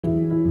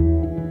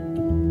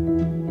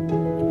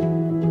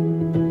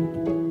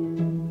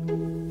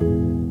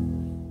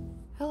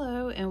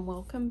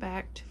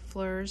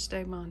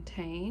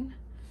Fleursdemontagne.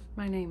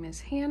 My name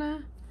is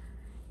Hannah,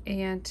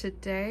 and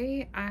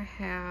today I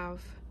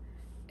have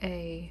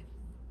a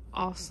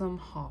awesome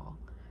haul.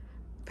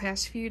 The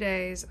past few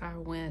days I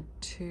went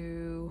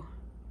to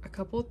a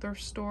couple of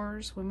thrift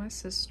stores with my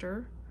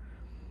sister,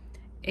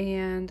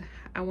 and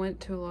I went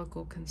to a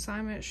local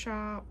consignment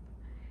shop,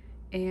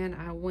 and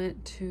I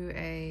went to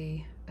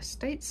a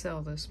estate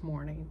sale this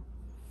morning.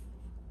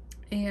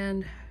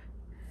 And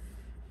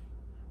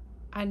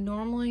I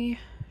normally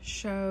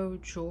show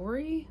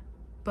jewelry,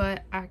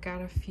 but I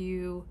got a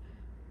few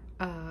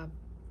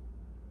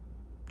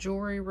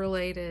jewelry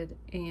related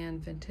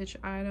and vintage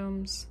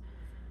items.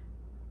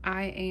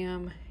 I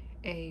am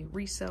a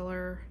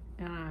reseller,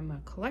 and I'm a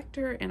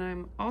collector, and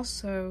I'm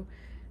also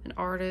an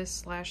artist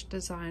slash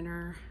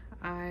designer.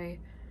 I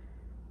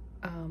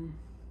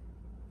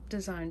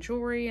design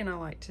jewelry, and I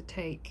like to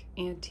take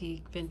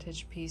antique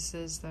vintage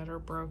pieces that are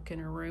broken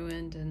or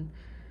ruined and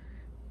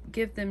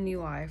give them new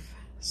life.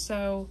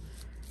 So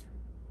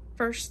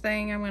first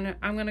thing,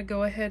 I'm gonna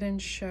go ahead and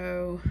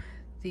show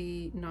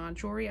the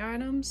non-jewelry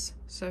items.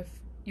 So if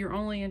you're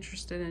only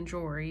interested in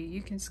jewelry,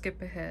 you can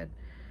skip ahead.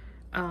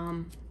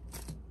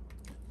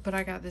 But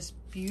I got this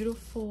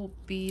beautiful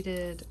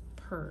beaded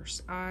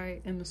purse.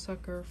 I am a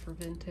sucker for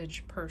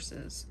vintage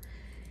purses,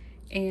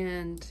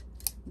 and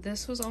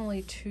this was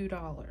only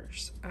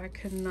 $2. I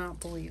could not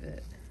believe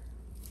it.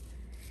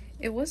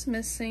 It was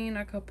missing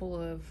a couple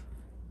of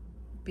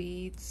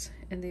beads,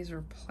 and these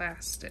are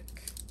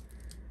plastic,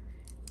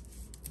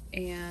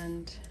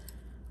 and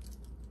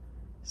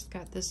it's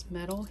got this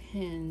metal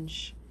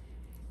hinge,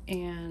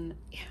 and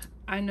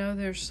I know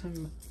there's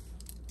some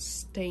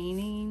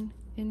staining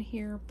in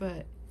here,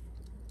 but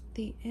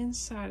the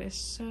inside is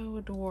so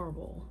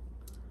adorable.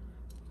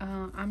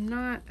 I'm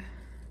not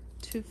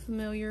too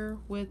familiar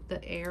with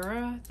the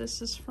era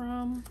this is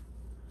from.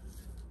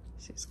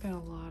 See, it's got a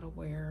lot of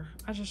wear.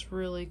 I just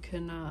really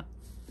could not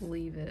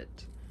leave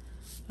it.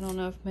 I don't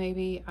know if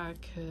maybe I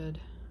could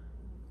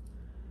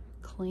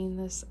clean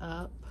this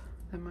up.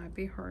 That might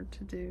be hard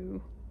to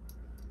do,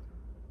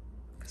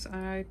 because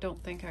I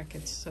don't think I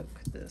could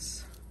soak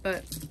this,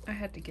 but I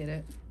had to get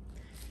it,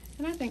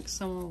 and I think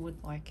someone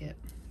would like it.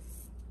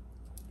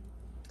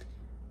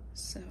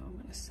 So I'm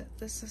going to set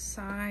this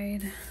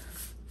aside,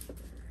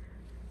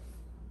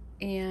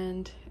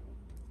 and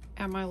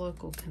at my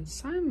local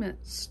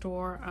consignment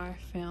store I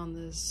found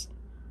this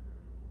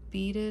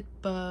beaded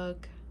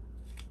bug,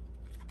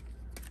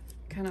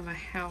 kind of a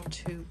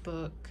how-to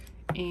book,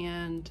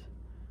 and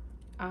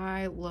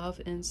I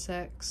love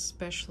insects,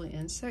 especially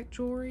insect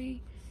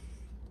jewelry,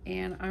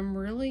 and I'm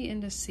really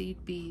into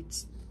seed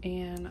beads,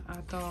 and I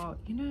thought,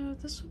 you know,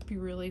 this would be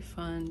really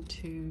fun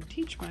to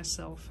teach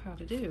myself how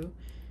to do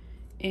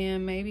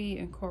and maybe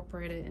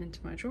incorporate it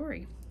into my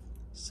jewelry.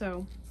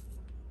 So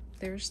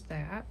there's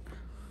that.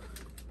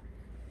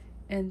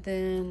 And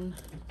then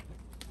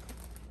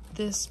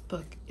this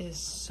book is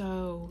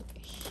so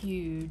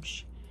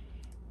huge,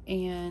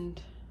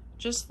 and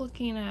just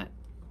looking at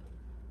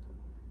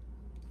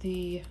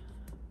the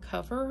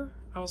cover,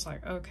 I was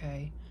like,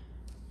 okay,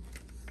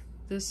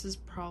 this has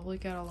probably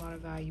got a lot of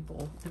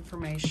valuable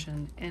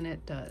information, and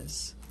it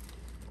does.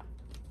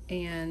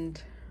 And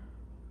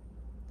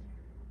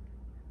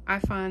I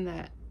find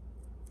that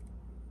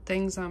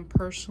things I'm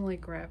personally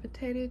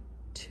gravitated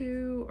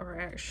to are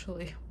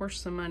actually worth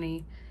some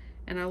money,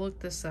 and I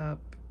looked this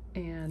up,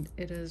 and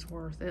it is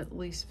worth at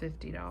least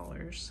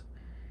 $50.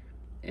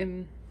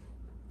 In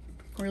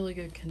really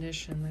good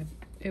condition, that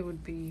it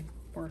would be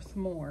worth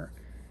more.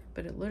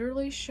 But it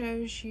literally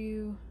shows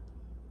you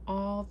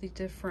all the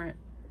different,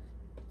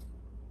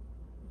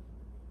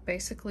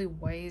 basically,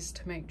 ways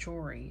to make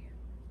jewelry.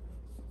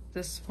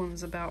 This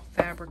one's about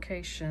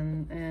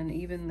fabrication and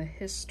even the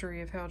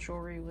history of how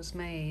jewelry was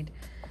made.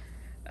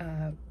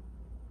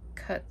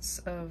 Cuts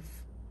of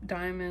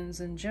diamonds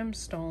and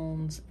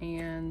gemstones,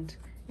 and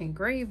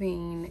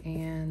engraving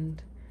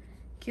and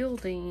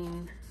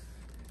gilding,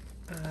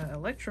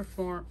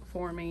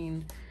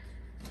 electroforming,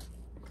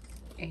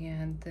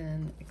 and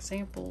then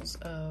examples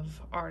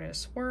of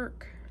artists'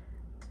 work.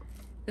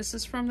 This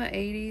is from the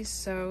 80s,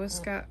 so it's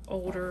got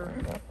older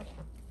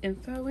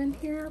info in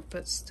here,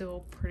 but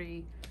still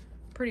pretty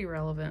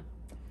relevant.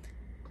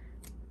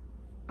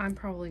 I'm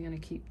probably going to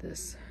keep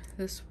this.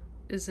 This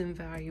is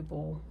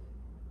invaluable,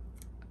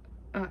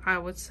 I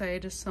would say,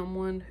 to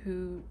someone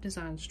who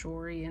designs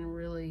jewelry and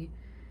really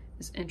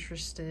is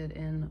interested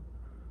in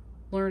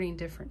learning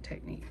different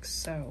techniques.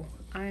 So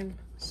I'm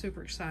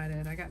super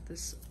excited. I got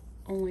this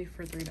only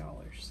for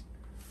 $3.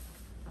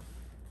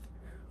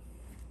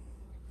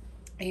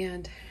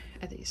 And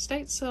at the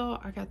estate sale,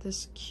 I got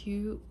this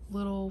cute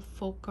little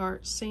folk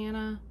art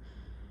Santa.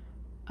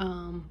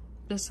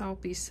 This I'll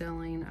be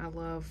selling. I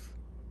love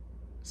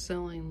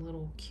selling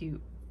little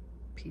cute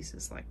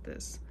pieces like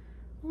this.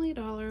 Only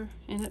 $1,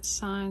 and it's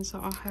signed,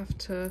 so I'll have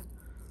to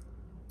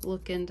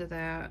look into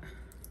that.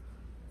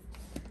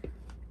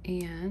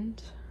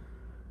 And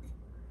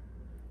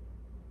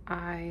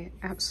I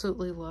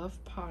absolutely love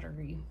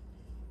pottery.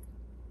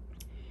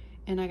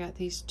 And I got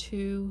these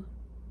two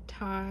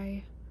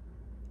Thai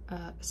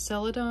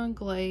Celadon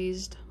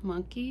glazed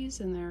monkeys,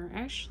 and they're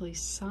actually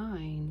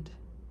signed.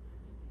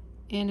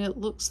 And it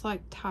looks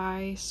like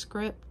Thai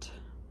script.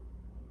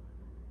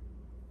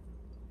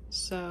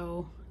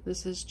 So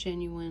this is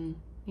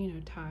genuine, you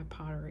know, Thai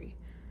pottery.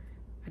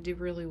 I do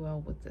really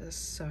well with this,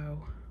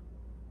 so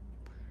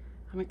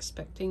I'm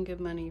expecting good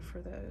money for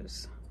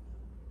those.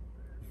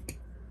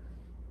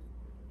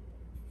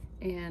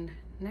 And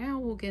now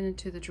we'll get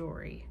into the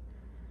jewelry.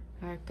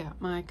 I've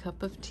got my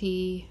cup of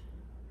tea.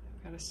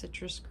 I've got a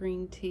citrus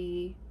green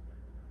tea.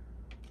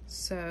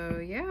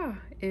 So yeah,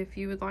 if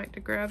you would like to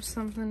grab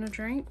something to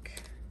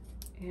drink,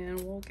 and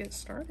we'll get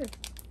started.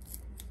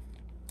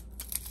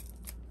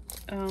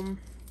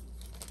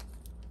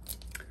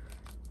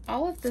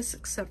 All of this,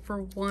 except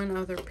for one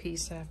other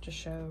piece I have to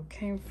show,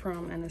 came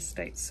from an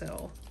estate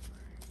sale.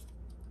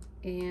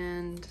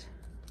 And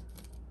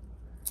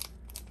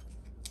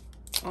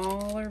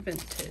all are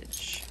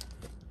vintage.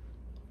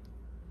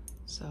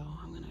 So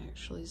I'm gonna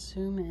actually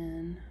zoom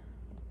in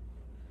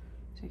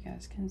so you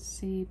guys can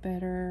see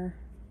better.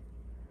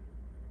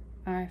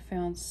 I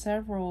found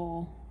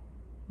several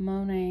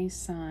Monet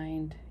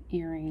signed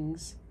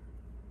earrings.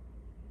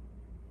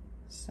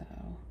 So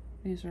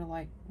these are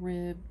like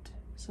ribbed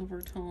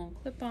silver tone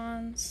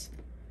clip-ons.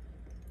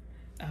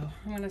 Oh,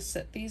 I'm gonna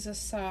set these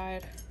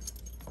aside.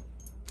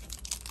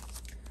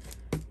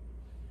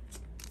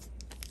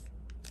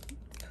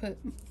 Put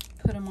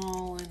them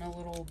all in a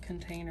little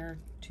container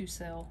to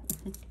sell.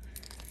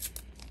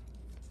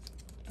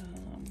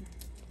 And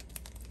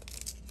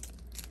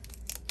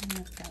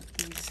I've got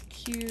these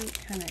cute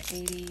kind of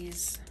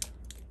 80s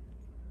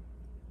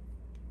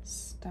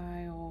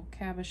style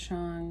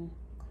cabochon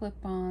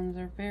clip-ons.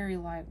 They're very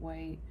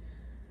lightweight.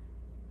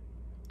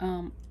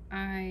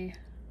 I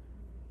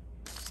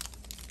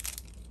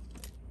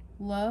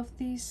love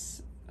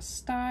these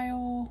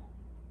style,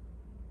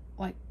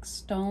 like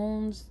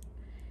stones.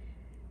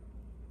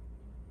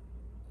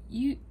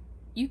 You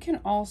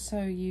can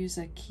also use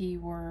a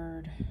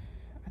keyword.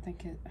 I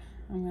think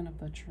I'm gonna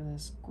butcher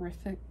this,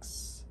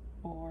 graphics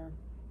or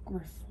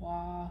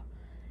griffois.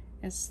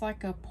 It's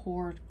like a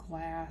poured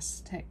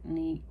glass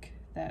technique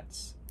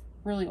that's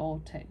really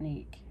old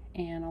technique,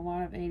 and a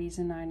lot of 80s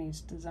and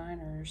 90s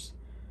designers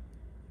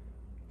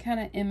kind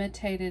of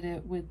imitated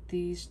it with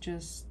these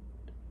just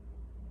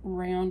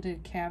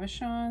rounded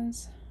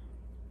cabochons.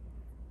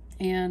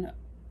 And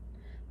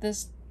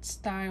this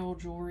style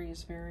jewelry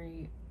is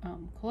very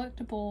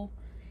collectible,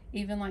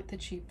 even like the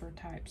cheaper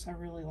types I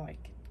really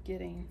like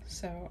getting,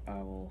 so I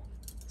will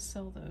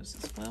sell those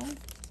as well.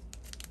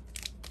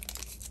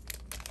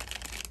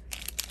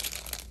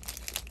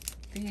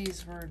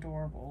 These were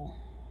adorable.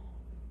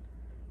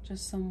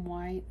 Just some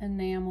white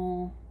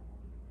enamel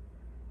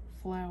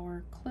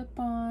flower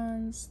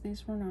clip-ons.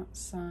 These were not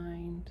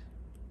signed.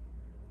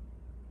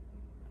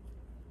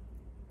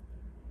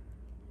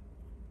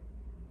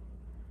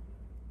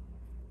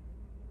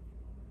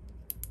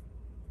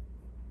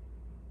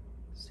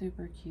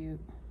 Super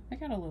cute. I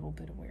got a little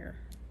bit of wear.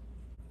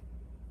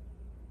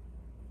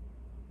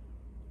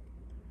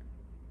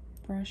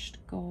 Brushed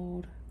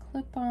gold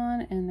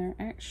clip-on, and they're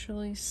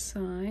actually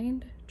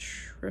signed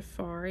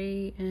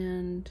Trifari,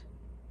 and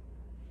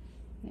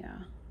yeah,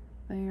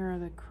 they are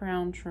the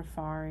crown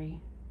Trifari.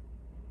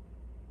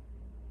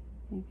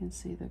 You can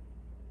see the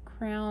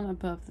crown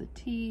above the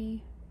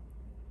T.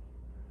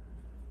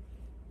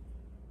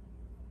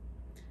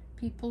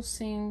 People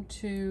seem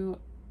to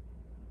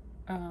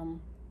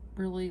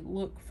really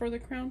look for the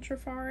crown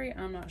Trifari.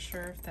 I'm not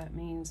sure if that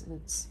means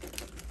it's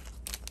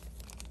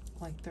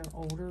like their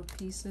older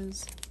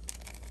pieces,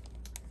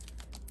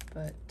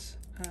 but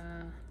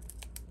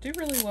do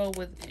really well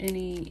with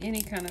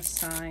any kind of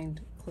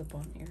signed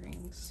clip-on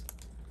earrings.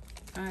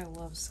 I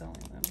love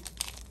selling them.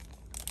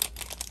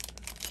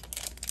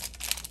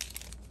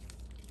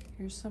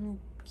 Here's some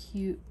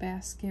cute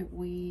basket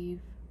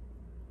weave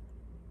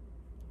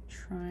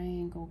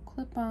triangle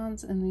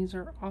clip-ons, and these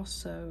are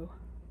also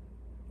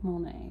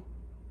Monet.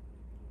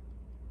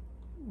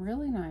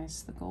 Really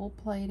nice. The gold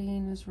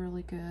plating is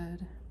really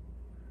good,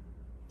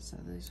 so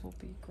these will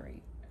be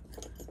great.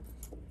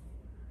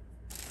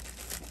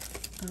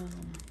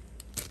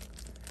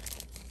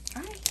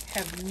 I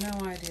have no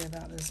idea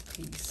about this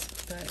piece,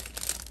 but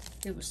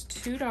it was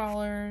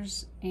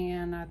 $2,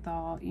 and I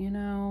thought, you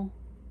know,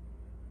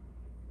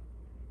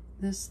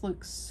 this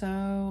looks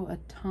so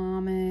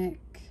atomic.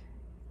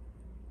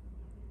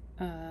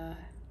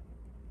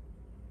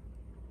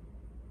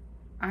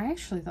 I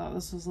actually thought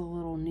this was a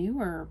little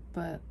newer,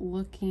 but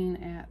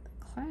looking at the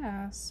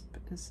clasp,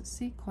 it's a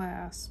C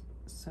clasp,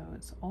 so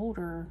it's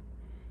older.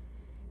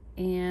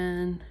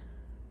 And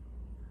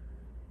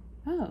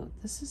oh,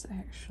 this is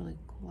actually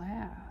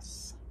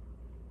glass.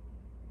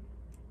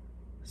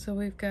 So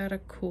we've got a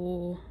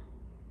cool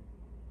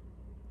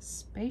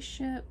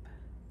spaceship,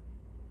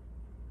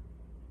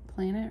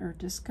 planet or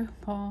disco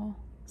ball,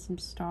 some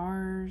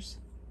stars.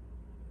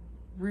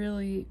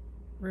 Really,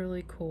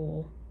 really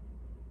cool.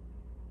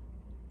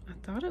 I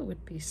thought it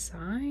would be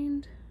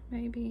signed,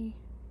 maybe.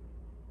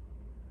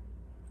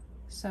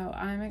 So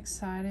I'm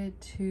excited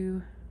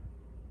to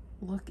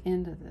look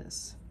into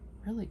this.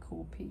 Really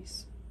cool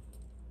piece.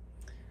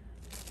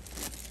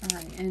 All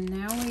right, and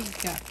now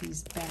we've got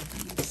these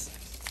baggies.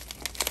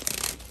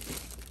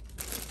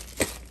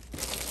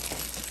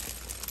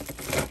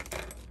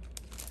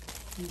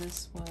 And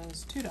this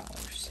was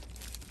 $2.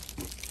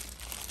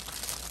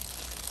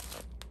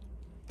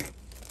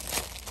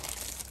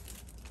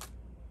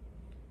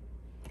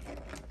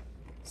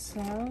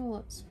 So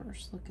let's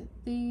first look at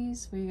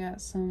these. We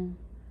got some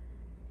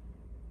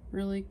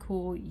really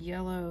cool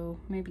yellow,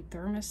 maybe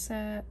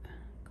thermoset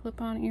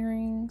clip-on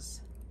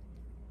earrings.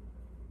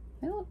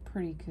 They look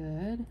pretty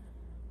good.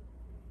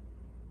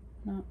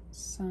 Not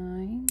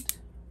signed.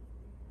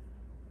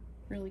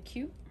 Really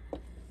cute.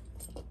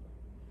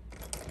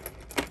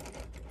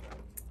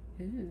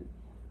 Ooh.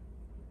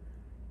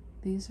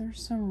 These are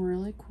some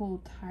really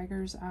cool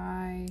tiger's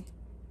eye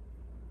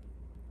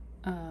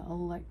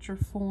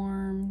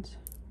electroformed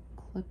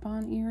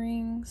clip-on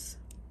earrings.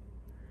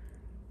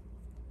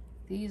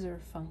 These are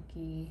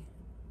funky.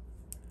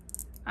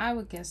 I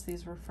would guess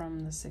these were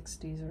from the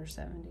 60s or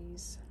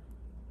 70s.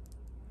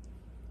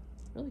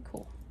 Really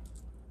cool.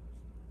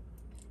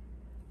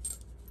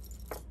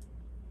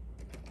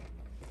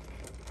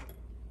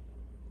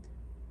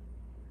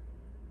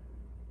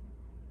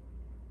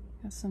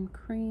 Got some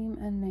cream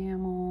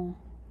enamel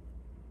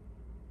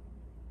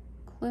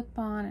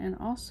clip-on and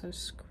also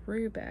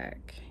screw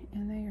back,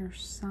 and they are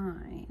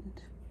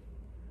signed.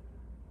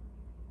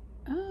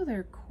 Oh,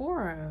 they're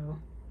Coro.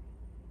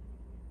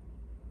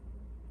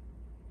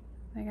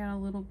 They got a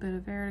little bit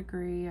of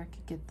verdigris. I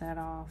could get that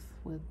off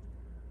with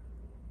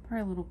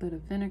probably a little bit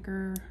of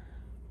vinegar.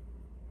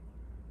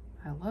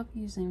 I love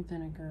using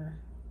vinegar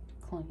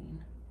to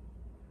clean.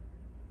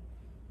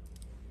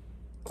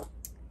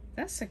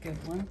 That's a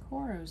good one.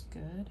 Coro's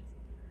good.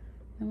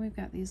 Then we've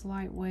got these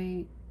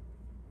lightweight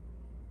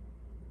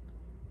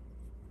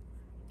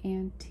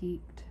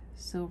antiqued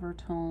silver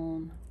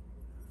tone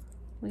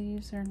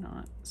leaves. Are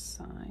not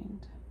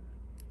signed.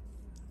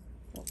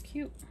 Real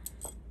cute.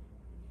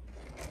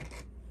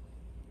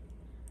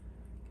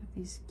 Got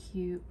these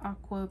cute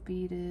aqua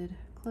beaded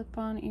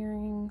clip-on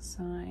earrings,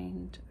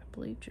 signed, I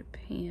believe,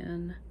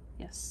 Japan.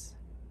 Yes.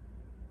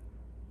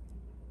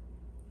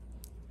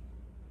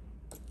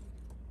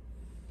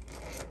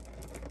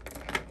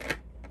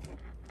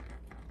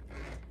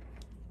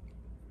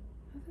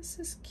 Oh, this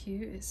is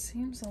cute. It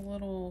seems a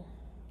little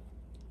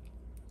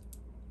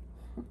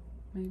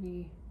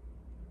maybe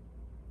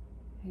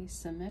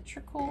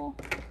asymmetrical.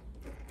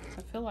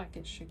 I feel like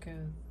it should go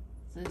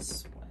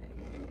this way.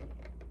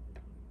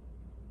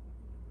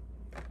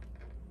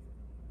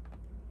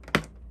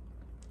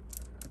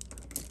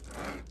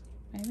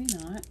 Maybe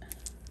not.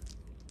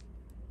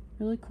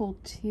 Really cool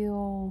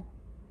teal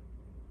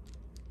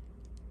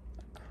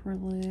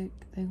acrylic.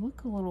 They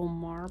look a little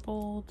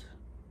marbled.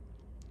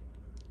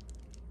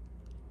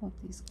 Love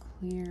these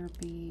clear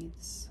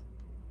beads.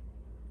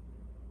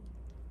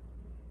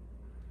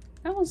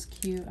 That one's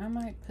cute. I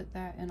might put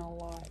that in a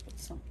lot with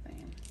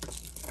something.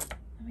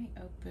 Let me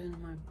open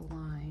my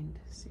blind,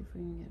 see if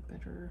we can get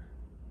better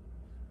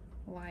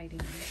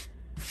lighting.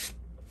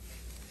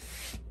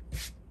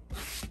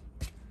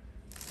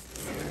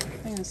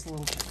 I think it's a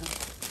little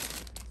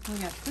better. We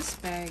got this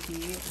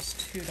baggie. It was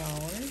 $2.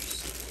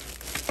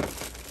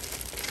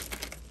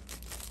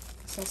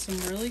 Saw some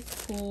really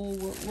cool,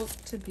 what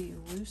looked to be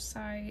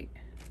lucite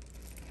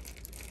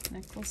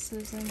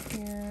necklaces in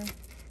here.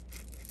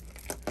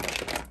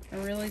 I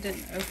really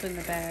didn't open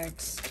the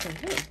bags to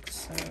look,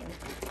 so.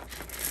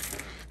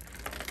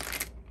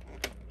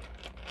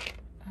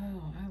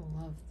 Oh, I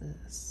love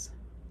this.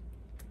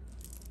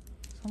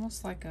 It's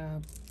almost like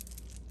a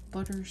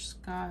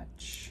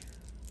butterscotch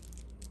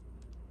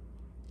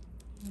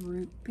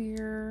root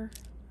beer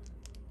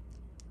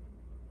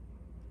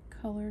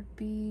colored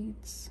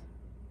beads.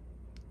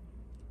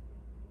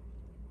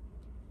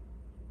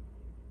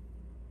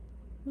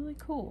 Really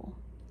cool.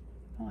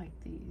 I like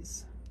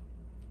these.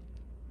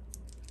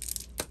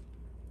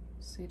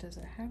 See, does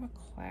it have a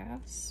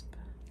clasp?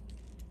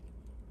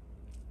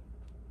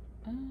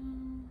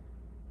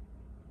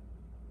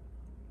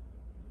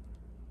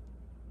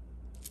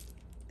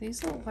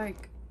 These look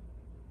like,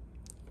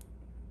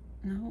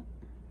 nope,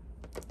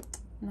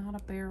 not a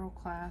barrel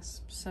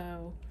clasp,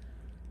 so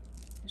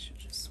I should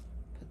just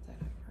put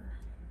that over.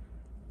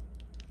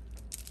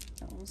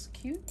 That was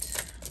cute.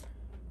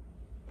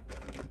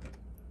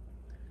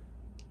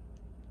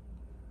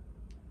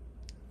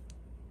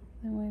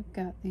 Then we've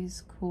got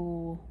these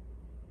cool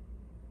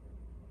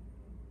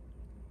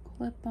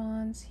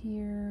clip-ons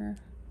here.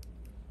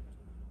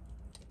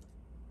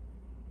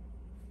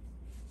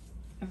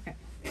 Okay,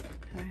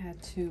 I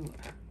had to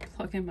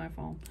plug in my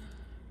phone.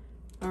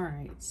 All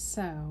right,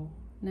 so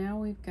now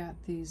we've got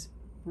these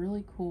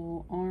really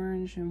cool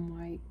orange and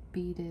white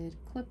beaded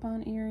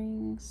clip-on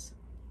earrings.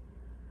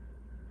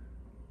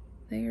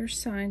 They are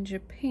signed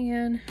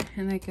Japan,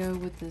 and they go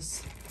with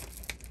this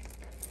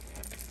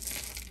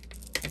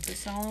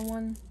all in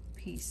one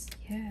piece.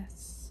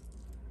 Yes,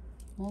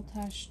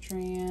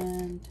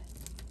 multi-strand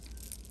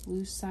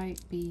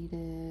lucite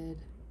beaded.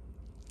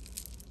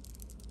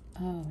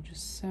 Oh,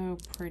 just so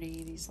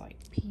pretty. These like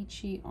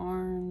peachy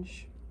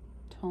orange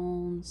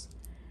tones.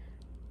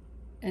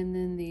 And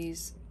then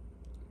these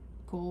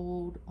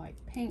gold like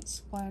paint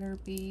splatter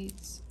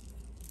beads.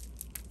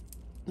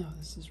 Oh,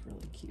 this is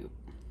really cute.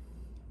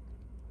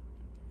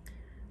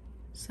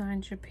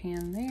 Signed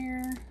Japan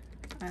there.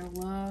 I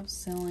love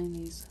selling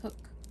these hook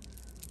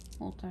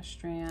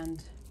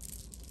multi-strand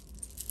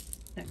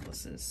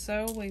necklaces.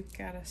 So we've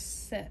got a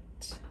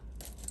set.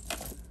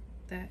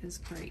 That is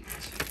great.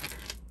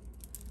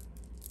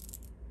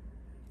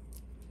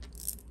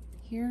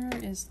 Here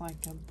is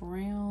like a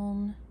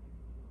brown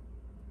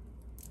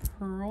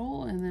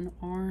pearl and then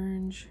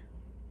orange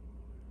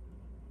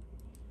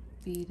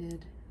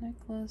beaded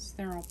necklace.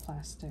 They're all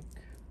plastic.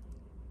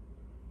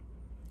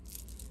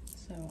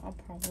 So I'll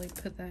probably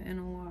put that in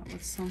a lot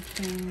with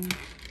something.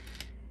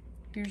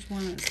 Here's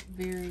one that's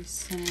very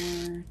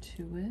similar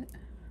to it.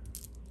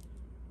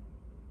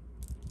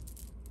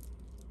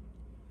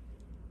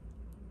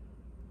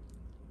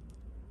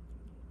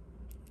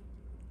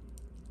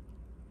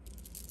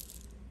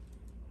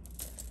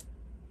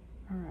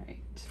 All right,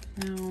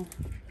 now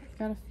I've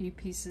got a few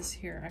pieces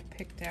here I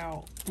picked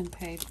out and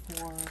paid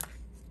for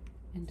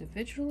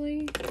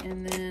individually,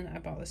 and then I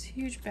bought this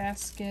huge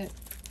basket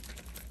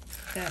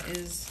that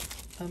is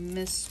a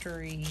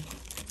mystery.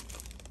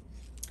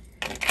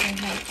 They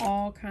have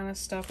all kind of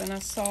stuff, and I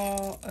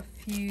saw a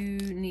few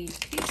neat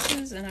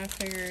pieces and I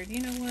figured,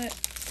 you know what,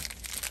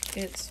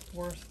 it's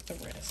worth the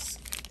risk.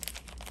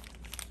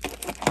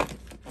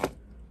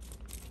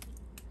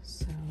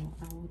 So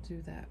I will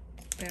do that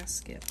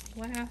basket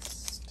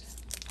last.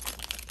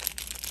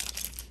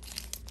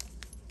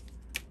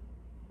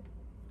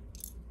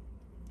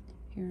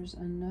 Here's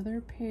another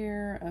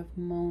pair of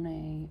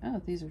Monet.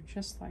 Oh, these are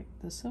just like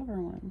the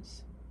silver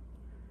ones.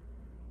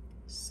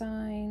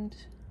 Signed.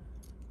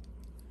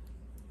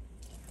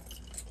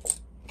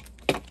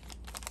 Have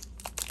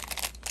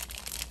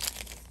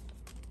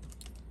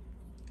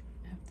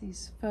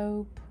these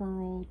faux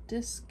pearl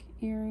disc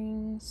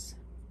earrings.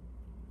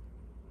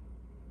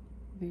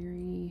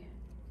 Very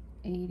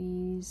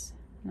 80s,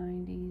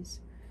 90s.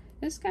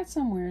 It's got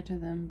some wear to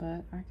them,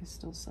 but I could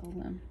still sell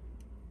them.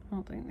 I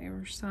don't think they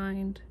were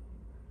signed.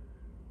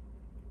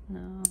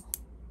 No.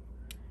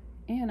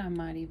 And I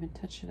might even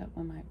touch it up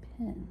with my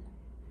pen.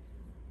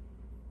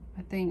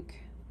 I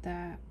think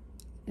that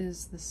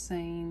is the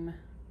same.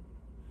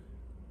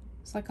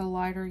 It's like a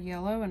lighter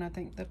yellow, and I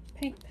think the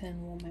paint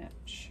pen will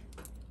match.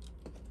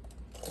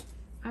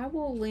 I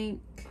will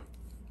link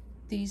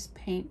these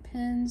paint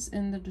pens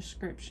in the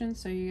description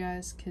so you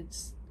guys could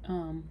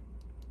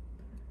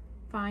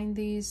find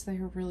these. They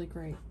are really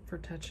great for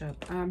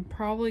touch-up. I'm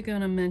probably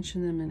going to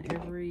mention them in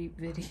every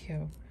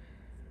video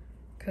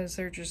because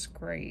they're just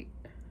great.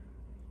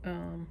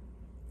 And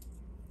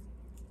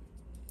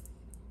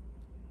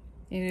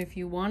if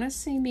you want to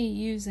see me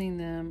using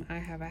them, I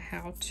have a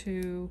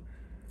how-to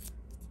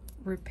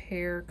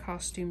repair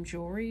costume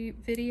jewelry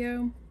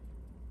video,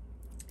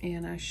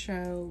 and I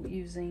show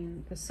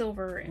using the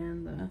silver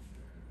and the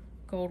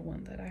gold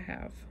one that I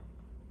have.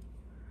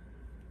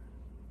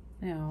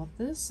 Now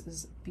this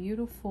is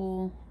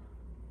beautiful,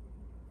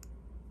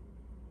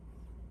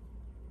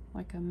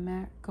 like a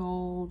matte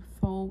gold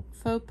faux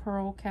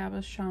pearl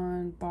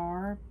cabochon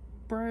bar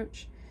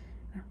brooch.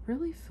 I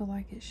really feel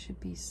like it should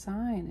be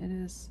signed. It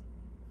is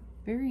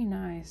very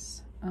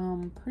nice.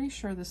 Pretty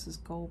sure this is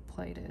gold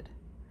plated.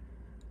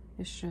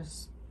 It's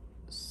just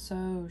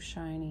so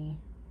shiny.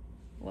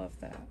 Love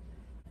that.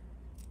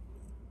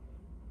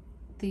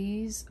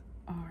 These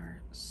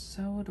are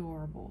so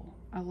adorable.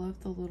 I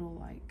love the little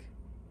like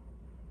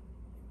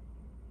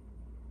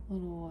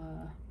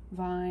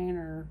vine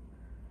or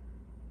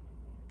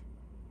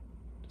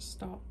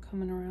stalk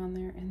coming around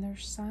there, and they're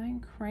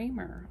signed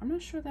Kramer. I'm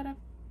not sure that I've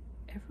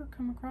ever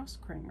come across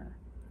Kramer,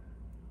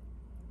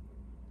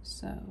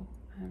 so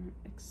I'm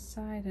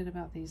excited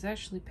about these. I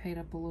actually paid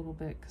up a little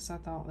bit because I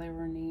thought they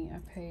were neat. I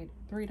paid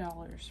 $3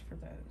 for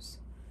those.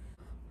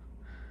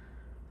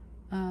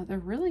 They're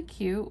really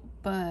cute,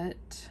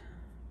 but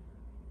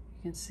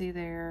you can see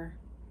there,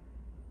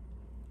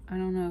 I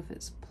don't know if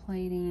it's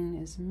plating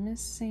is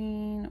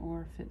missing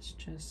or if it's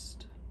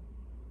just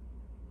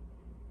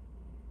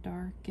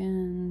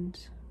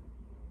darkened.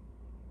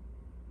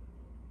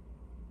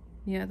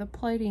 Yeah, the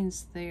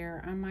plating's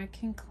there. I might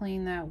can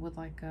clean that with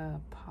like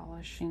a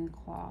polishing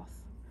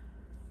cloth.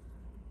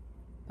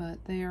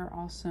 But they are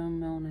also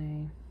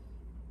Monet.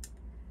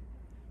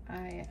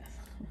 I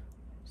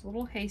was a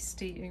little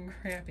hasty in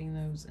grabbing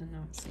those and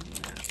not seeing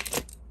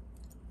that.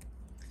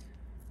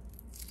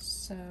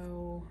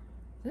 So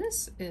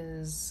this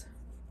is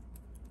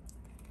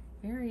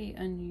very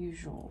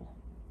unusual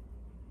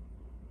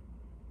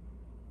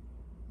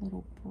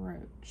little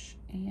brooch,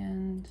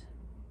 and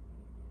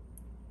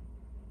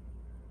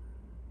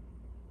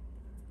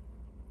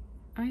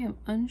I am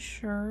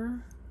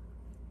unsure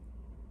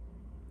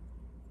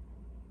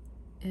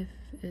if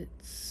it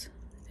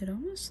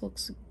almost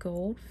looks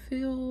gold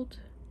filled.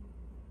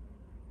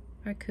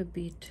 I could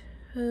be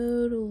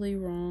totally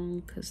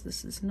wrong because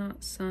this is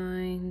not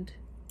signed.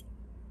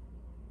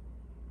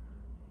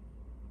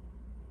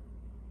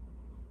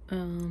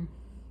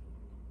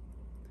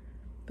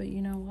 But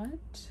you know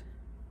what?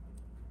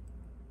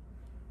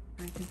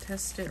 I can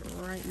test it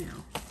right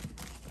now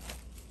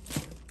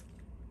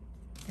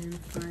and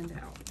find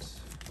out.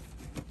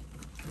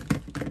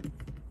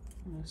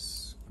 I'm gonna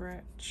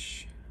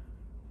scratch.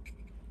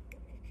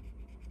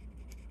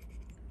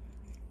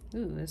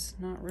 Ooh, it's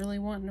not really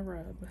wanting to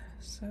rub,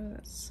 so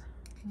that's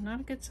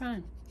not a good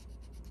sign.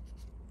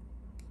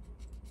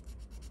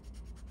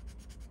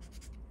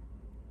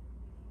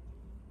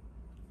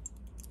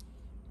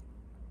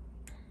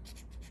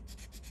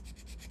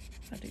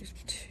 I'll do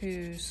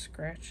 2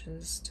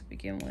 scratches to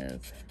begin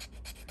with.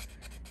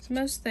 So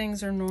most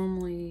things are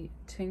normally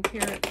 10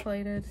 karat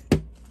plated.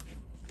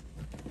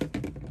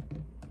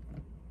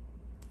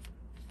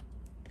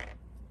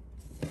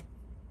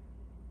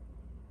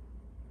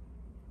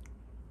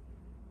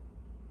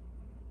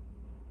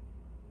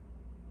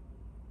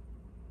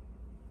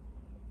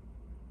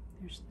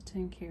 There's the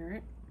 10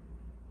 karat.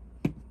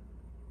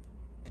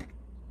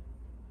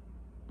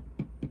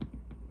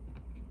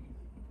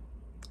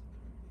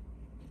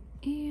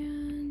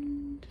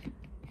 And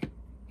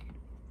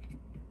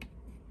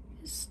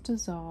it's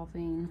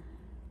dissolving.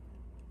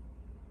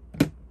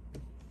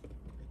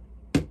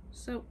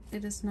 So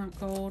it is not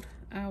gold.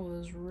 I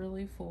was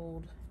really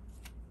fooled.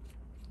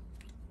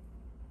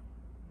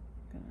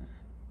 Gonna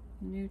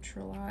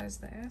neutralize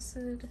the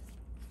acid.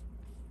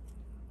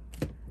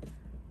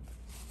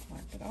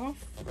 Wipe it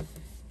off.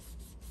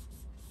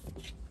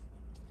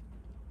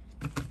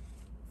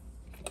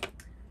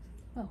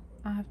 Oh,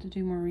 I have to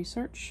do more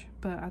research,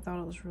 but I thought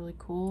it was really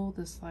cool.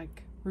 This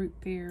like root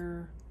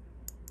beer,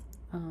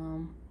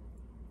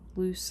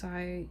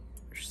 lucite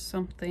or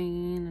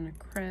something, and a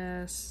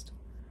crest.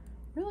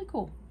 Really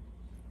cool.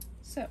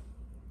 So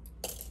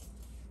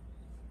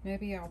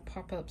maybe I'll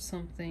pop up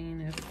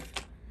something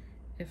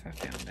if I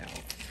found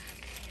out.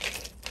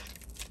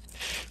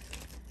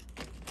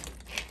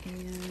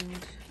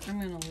 And I'm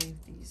gonna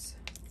leave these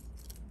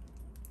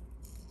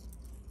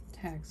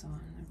tags on.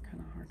 They're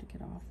kind of hard to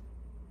get off.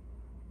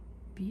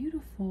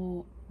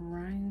 Beautiful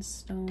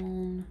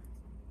rhinestone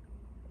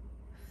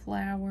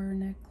flower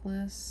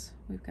necklace.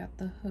 We've got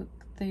the hook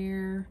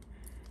there,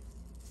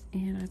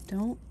 and I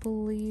don't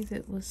believe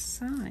it was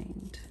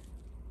signed.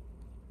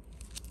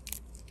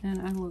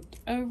 And I looked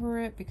over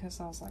it because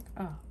I was like,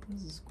 oh,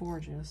 this is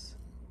gorgeous.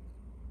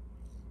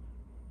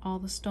 All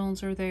the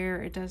stones are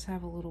there. It does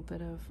have a little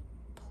bit of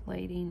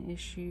plating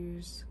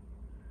issues.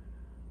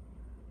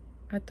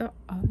 I thought,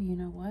 oh, you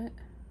know what?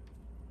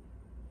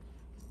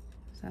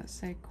 Does that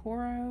say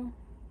Coro?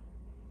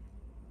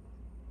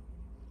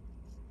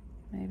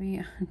 Maybe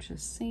I'm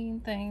just seeing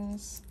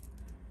things.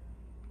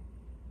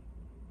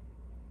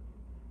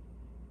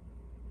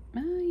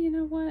 You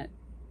know what?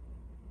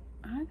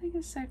 I think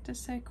it's safe to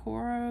say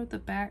Coro. The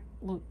back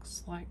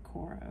looks like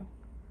Coro.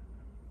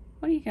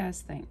 What do you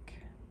guys think?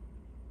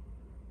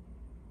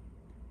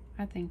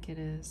 I think it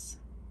is.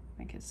 I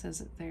think it says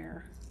it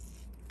there.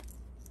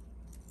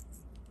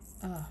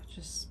 Oh,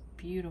 just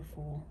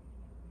beautiful.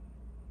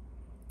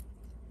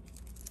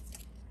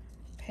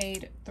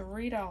 Paid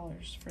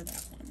 $3 for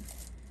that one.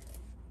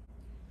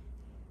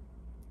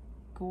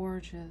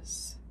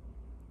 Gorgeous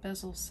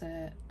bezel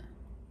set.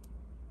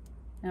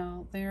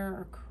 Now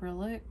they're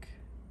acrylic.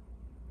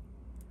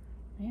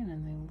 Man,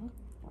 and they look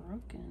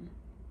broken.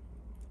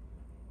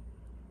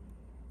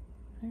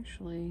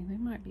 Actually, they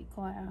might be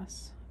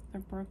glass.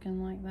 They're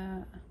broken like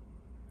that.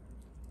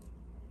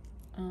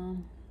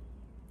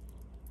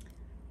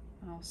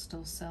 I'll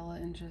still sell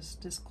it and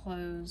just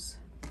disclose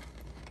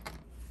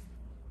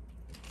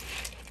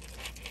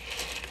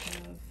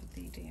of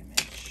the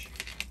damage.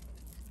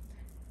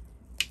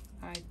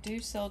 I do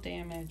sell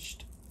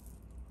damaged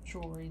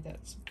jewelry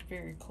that's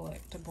very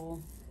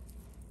collectible.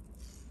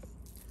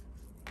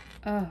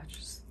 Oh,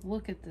 just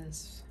look at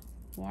this.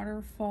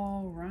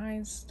 Waterfall,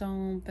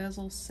 rhinestone,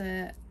 bezel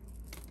set,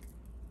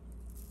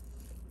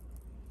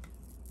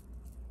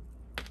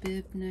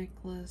 bib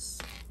necklace.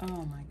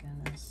 Oh my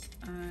goodness.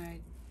 I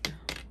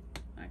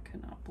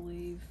could not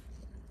believe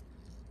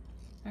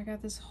I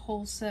got this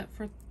whole set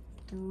for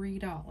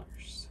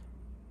 $3.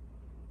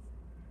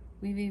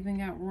 We've even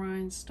got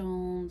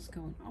rhinestones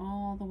going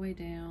all the way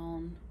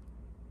down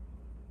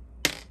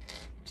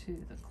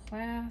to the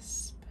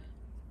clasp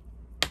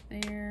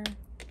there.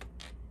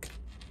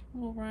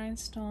 Little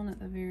rhinestone at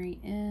the very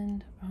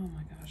end. Oh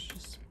my gosh,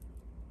 just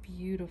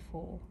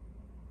beautiful.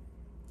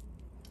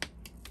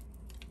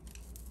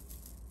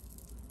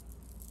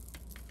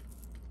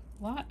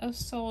 A lot of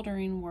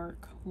soldering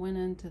work went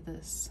into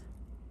this.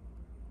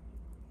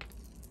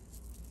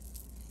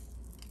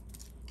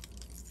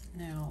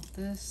 Now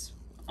this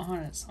on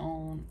its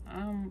own,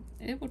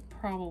 it would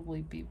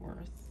probably be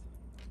worth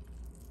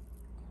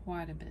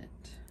quite a bit.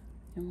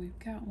 And we've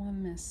got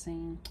one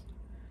missing.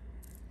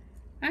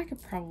 I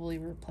could probably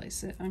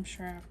replace it. I'm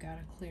sure I've got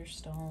a clear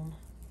stone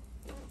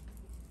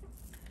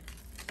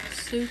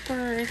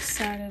super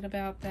excited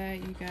about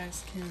that. You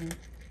guys can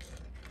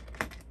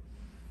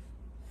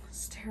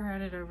stare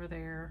at it over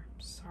there.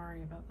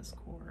 Sorry about this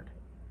cord.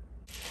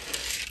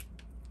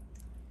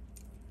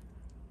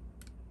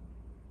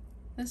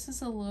 This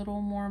is a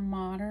little more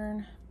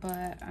modern,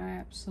 but I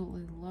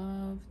absolutely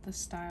love the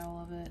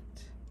style of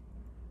it.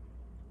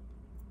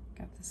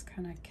 Got this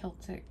kind of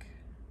Celtic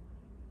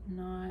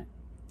knot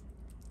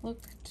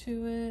look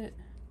to it.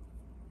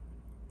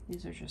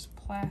 These are just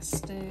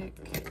plastic.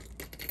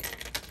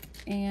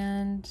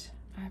 And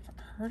I've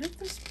heard of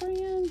this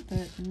brand,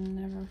 but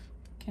never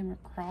came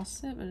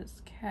across it, but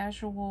it's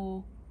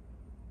Casual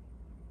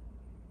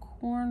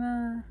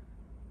Corner.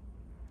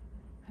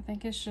 I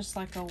think it's just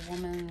like a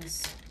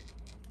woman's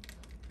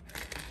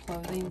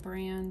clothing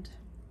brand.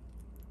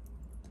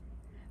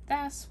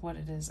 That's what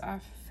it is.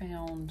 I've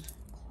found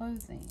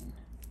clothing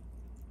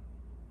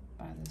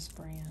by this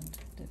brand.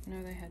 Didn't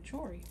know they had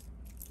jewelry.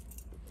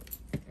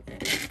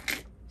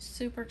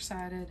 Super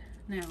excited.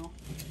 Now,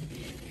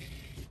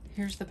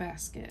 here's the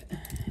basket.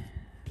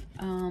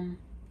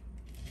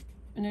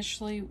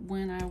 Initially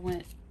when I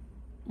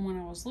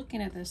was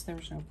looking at this, there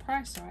was no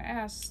price, so I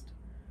asked,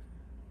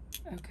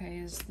 okay,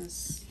 is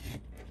this,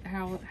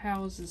 how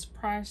is this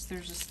priced?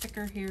 There's a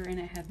sticker here and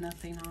it had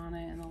nothing on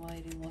it, and the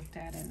lady looked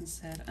at it and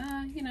said,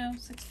 you know,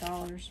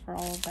 $6 for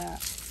all of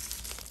that.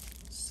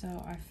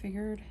 So I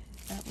figured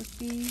that would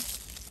be,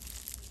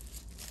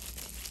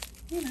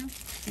 you know,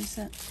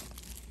 decent.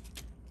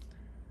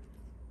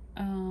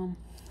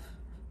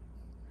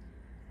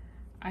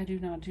 I do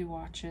not do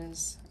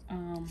watches.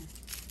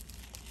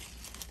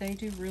 They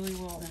do really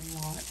well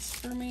in lots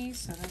for me,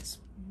 so that's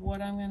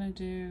what I'm gonna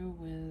do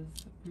with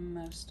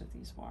most of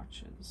these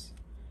watches.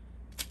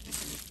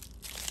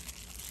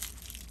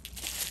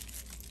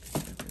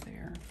 Over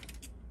there.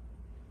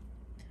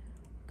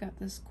 Got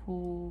this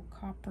cool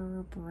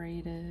copper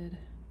braided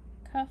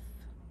cuff.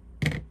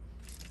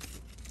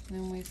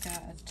 Then we've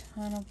got a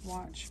ton of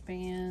watch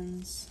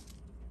bands.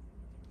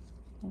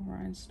 Little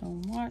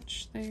rhinestone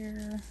watch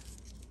there.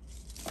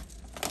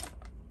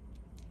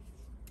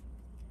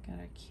 Got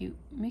a cute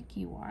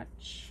Mickey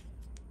watch.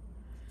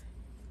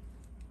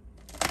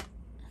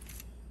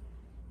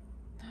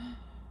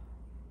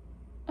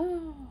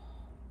 Oh,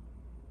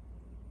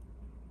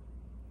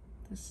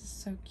 this is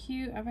so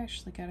cute. I've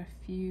actually got a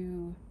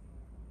few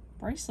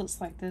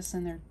bracelets like this,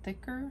 and they're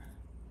thicker.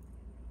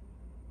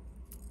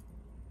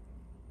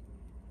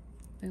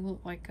 They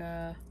look like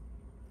a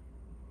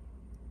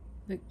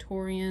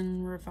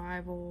Victorian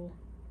revival.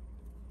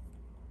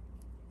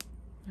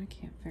 I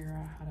can't figure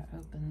out how to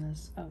open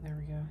this. Oh, there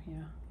we go.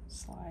 Yeah,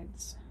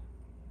 slides.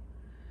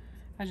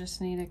 I just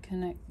need to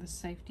connect the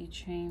safety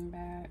chain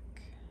back.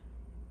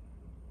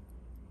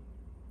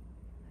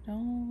 I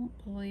don't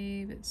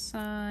believe it's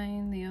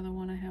signed. The other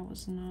one I had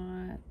was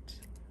not.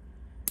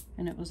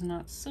 And it was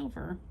not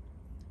silver,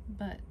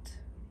 but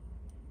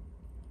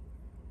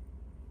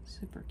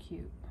super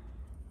cute.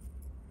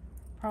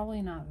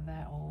 Probably not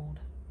that old,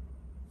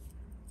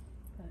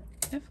 but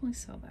definitely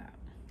sell that.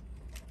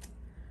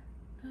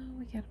 Oh,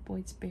 we got a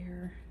Boyd's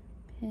Bear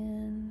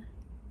pin.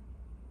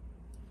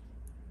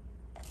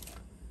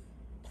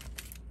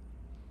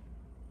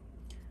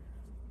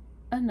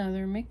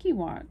 Another Mickey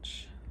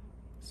watch.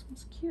 This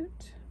one's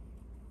cute.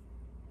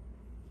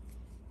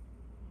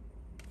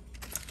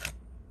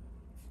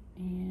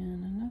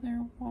 And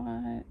another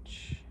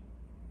watch.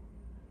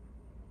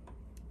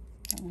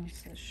 That one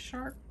says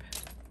Sharp.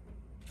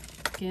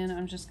 Again,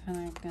 I'm just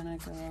kind of gonna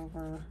go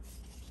over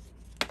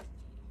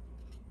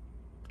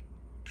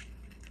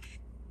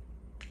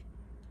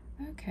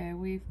okay,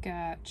 we've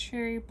got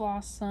Cherry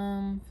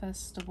Blossom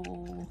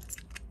Festival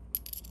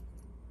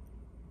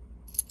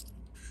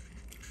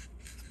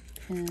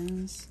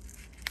pins.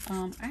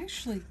 I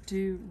actually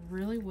do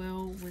really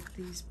well with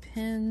these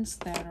pins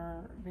that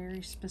are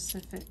very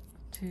specific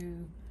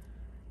to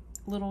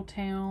little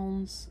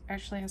towns.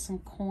 Actually, I have some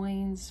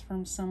coins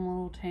from some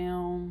little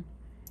town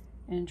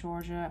in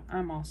Georgia.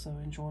 I'm also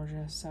in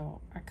Georgia,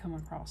 so I come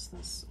across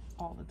this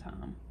all the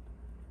time.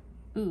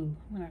 Ooh,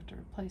 I'm gonna have to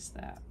replace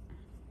that.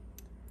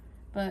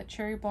 But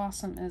Cherry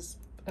Blossom is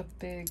a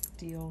big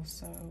deal,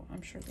 so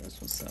I'm sure those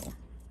will sell.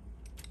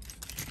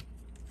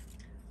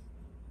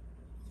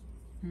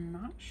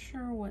 Not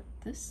sure what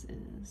this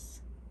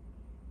is.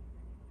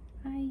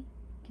 Hi,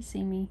 you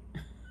see me?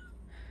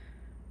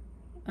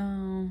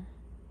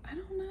 I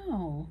don't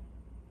know.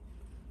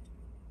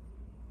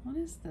 What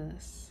is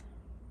this?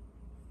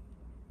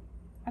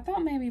 I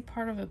thought maybe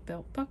part of a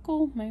belt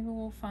buckle. Maybe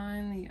we'll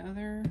find the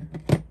other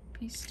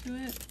piece to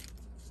it.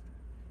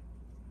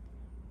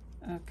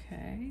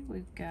 Okay,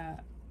 we've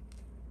got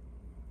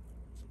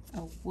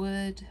a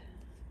wood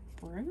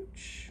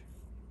brooch.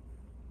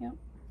 Yep.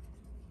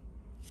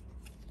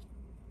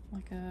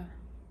 Like a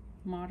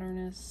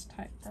modernist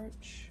type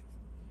brooch.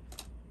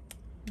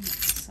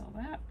 Let's sell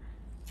that.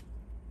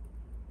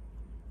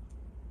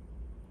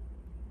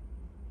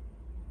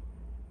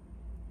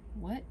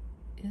 What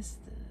is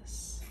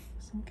this?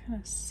 Some kind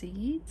of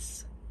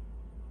seeds?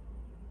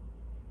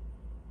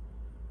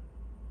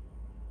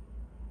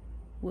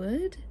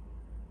 wood.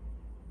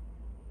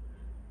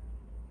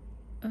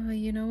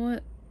 You know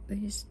what?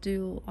 These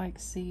do look like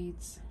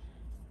seeds,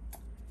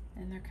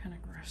 and they're kind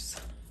of gross.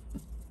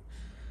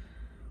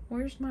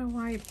 Where's my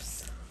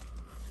wipes?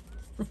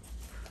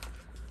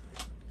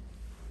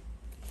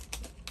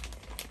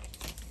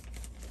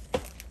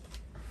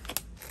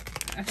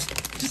 I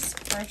just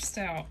grossed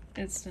out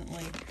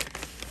instantly.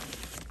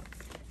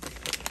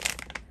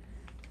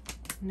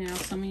 Now,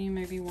 some of you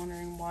may be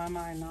wondering, why am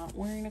I not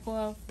wearing a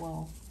glove?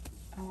 Well,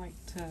 I like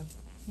to,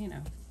 you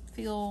know,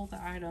 feel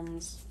the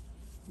items.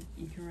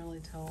 You can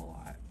really tell a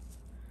lot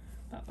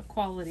about the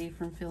quality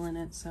from feeling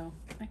it, so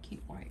I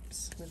keep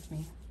wipes with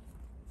me.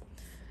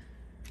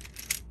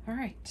 All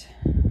right.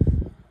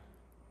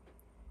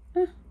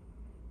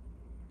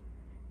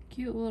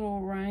 Cute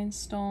little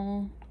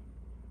rhinestone.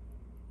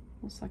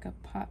 Looks like a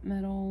pot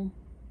metal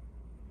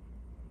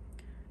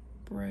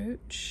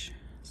brooch.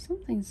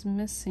 Something's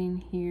missing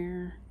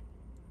here,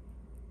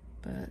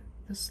 but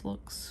this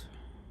looks,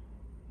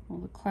 well,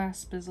 the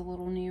clasp is a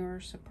little newer,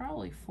 so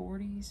probably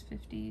 40s,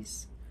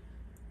 50s.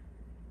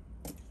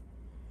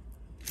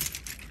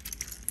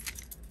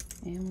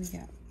 And we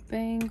got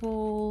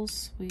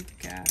bangles. We've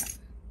got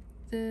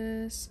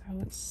this.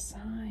 Oh, it's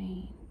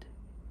signed.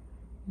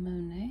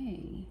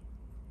 Monet.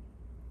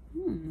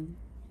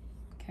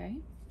 Okay.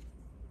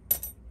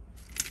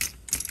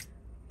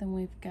 Then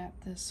we've got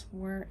this,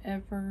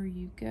 wherever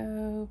you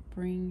go,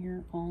 bring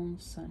your own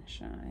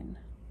sunshine.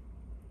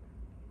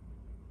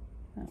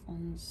 That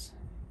one's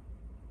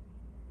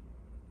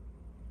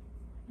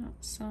not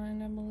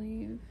signed, I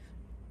believe.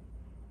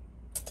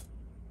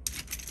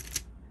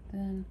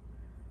 Then,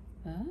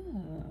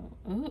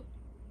 oh,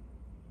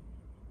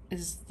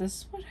 is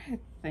this what I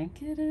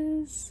think it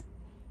is?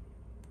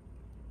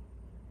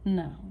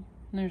 No,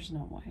 there's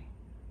no way.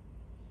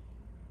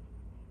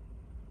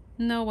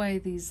 No way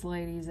these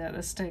ladies at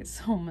the state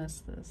sale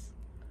missed this.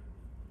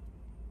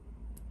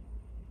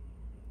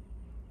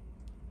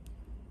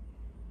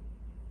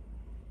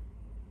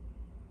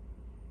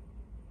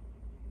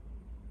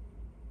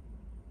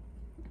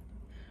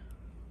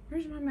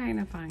 Where's my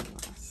magnifying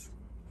glass?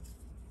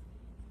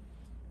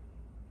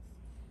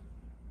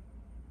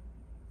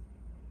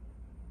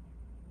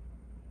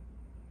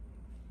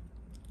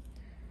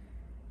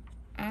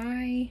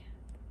 I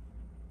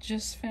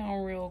just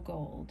found real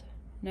gold.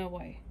 No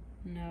way.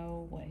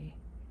 No way.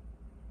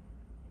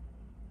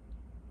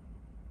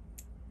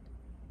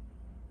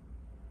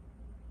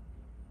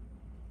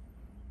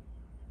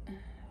 Oh, man.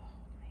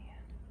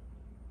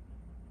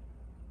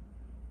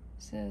 It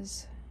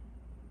says,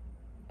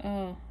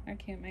 oh, I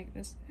can't make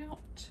this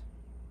out.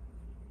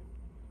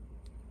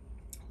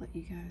 Let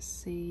you guys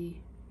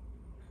see.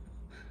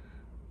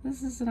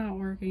 This is not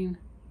working.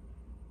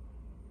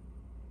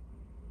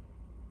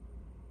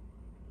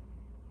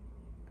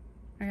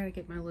 I gotta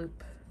get my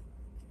loop.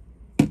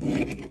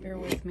 Bear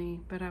with me,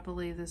 but I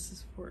believe this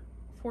is for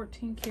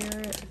 14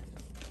 karat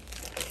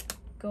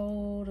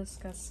gold. It's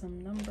got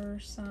some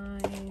numbers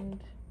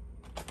signed.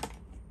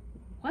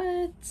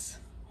 What?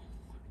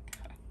 Oh my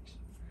gosh.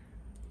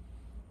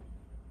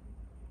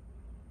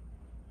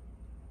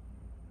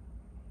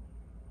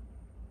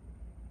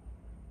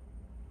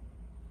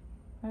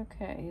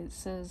 Okay, it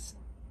says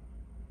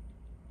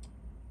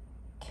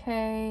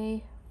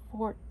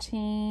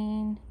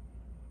K14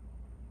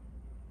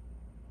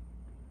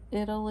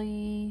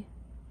 Italy,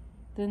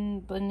 then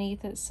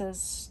beneath it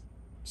says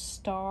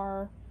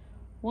star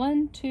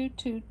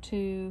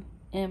 1222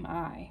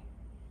 MI.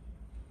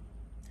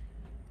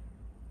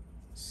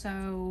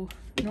 So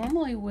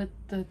normally with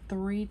the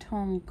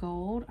 3-tone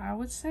gold, I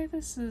would say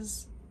this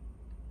is,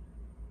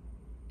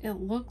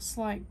 it looks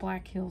like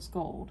Black Hills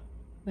gold.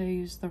 They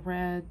use the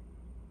red,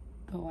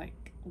 the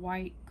like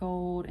white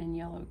gold and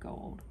yellow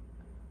gold.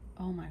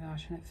 Oh my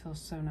gosh, and it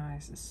feels so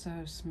nice. It's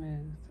so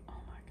smooth.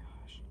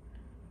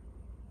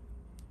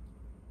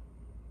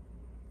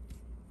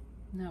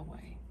 No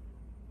way.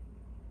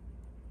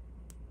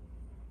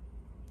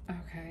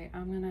 Okay,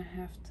 I'm gonna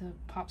have to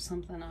pop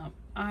something up.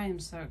 I am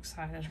so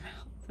excited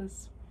about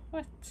this.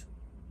 What?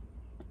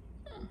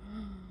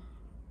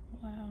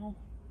 Wow.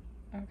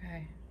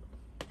 Okay.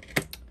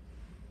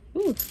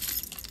 Ooh.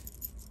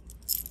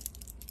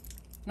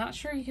 Not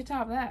sure you could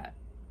top that.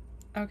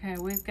 Okay,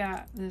 we've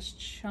got this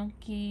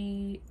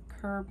chunky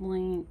curb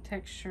link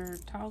texture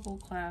toggle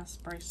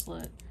clasp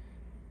bracelet.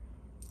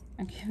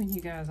 I'm giving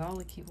you guys all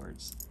the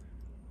keywords.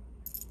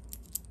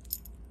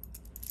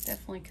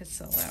 Definitely could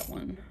sell that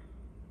one.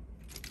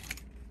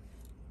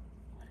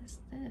 What is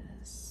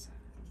this?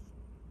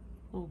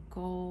 Little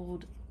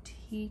gold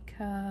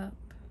teacup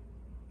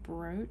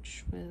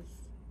brooch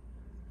with,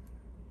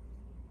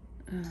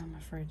 I'm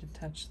afraid to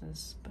touch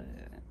this, but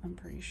I'm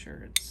pretty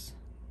sure it's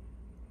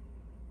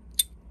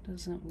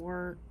doesn't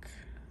work.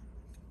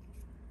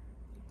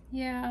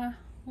 Yeah,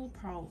 we'll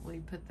probably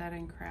put that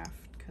in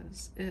craft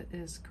because it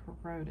is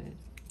corroded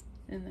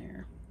in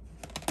there.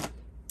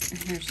 And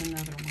here's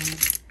another one.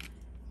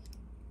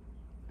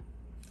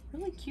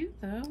 Really cute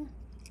though.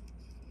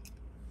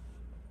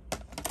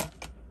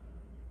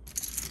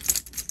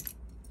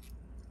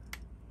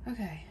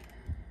 Okay,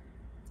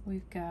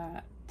 we've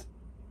got,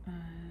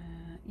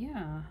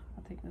 yeah,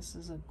 I think this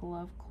is a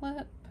glove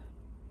clip.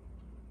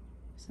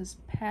 This is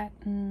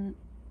patent,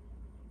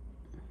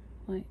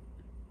 wait,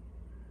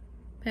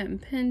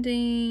 patent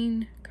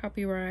pending,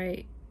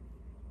 copyright,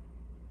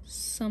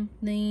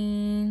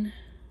 something,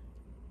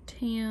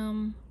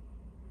 Tam,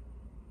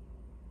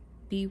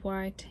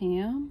 BY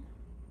Tam.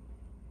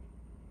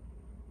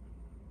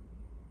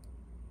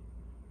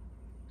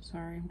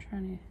 Sorry, I'm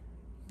trying to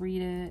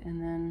read it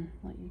and then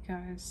let you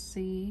guys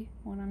see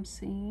what I'm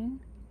seeing.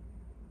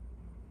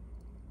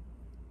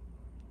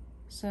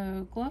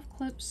 So glove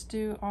clips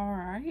do all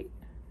right.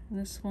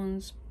 This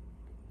one's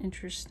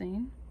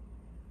interesting.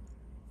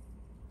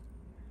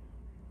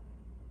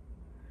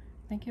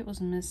 I think it was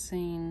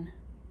missing,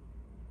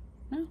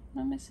 no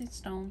missing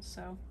stones,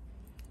 so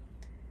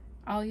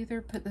I'll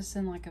either put this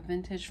in like a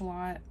vintage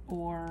lot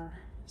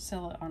or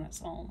sell it on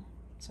its own.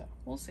 So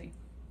we'll see.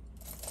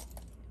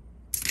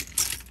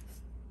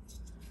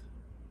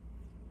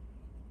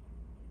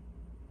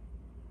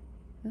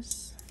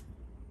 This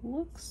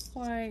looks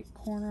like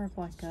corner of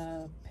like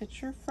a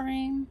picture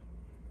frame,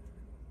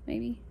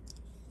 maybe.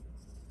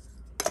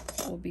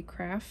 Will be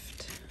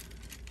craft.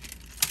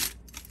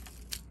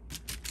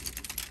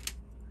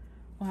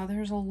 Wow,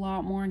 there's a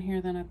lot more in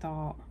here than I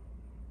thought.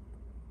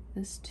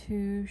 This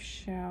too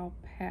shall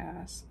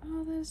pass.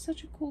 Oh, that is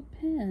such a cool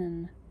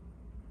pin.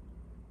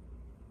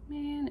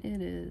 Man,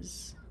 it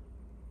is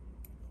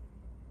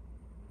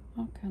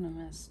all kind of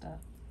messed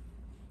up.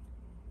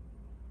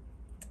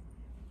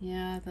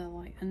 Yeah, the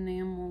like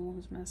enamel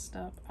was messed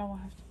up. I will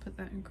have to put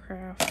that in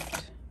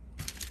craft.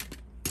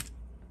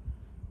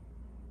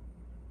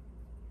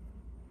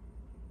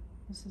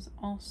 This is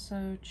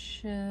also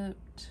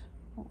chipped.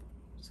 Oh,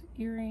 it's an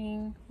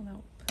earring. Well,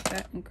 I'll put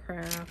that in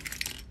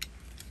craft.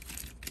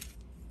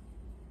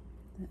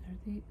 Are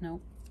these?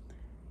 Nope.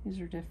 These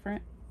are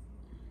different.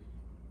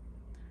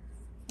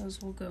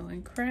 Those will go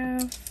in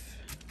craft.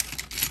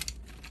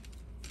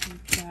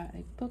 We've got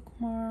a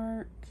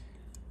bookmark.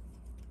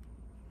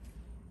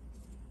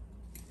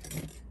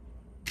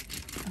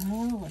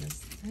 Oh, what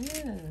is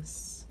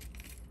this?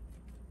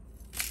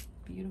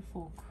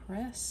 Beautiful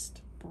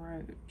crest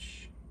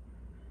brooch.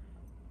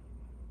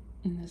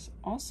 And this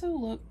also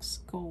looks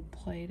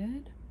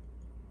gold-plated.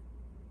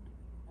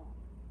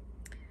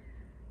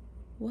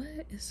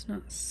 What is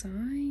not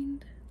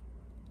signed?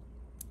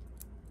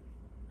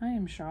 I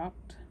am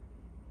shocked.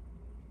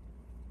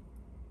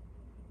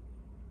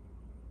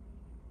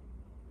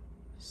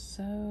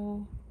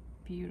 So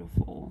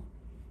beautiful.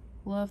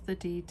 Love the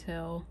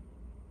detail.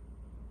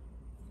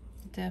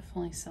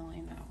 Definitely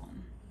selling that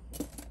one.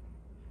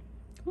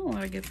 Oh, a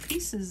lot of good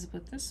pieces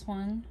with this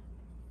one.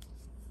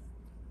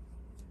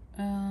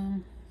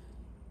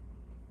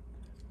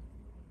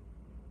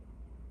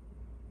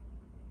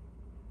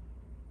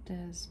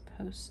 Does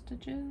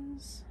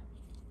postages?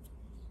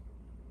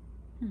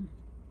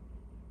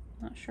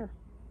 Not sure.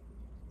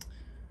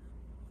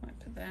 Might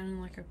put that in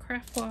like a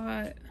craft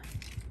lot.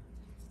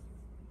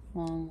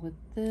 Along with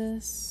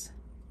this.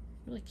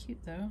 Really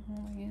cute though. I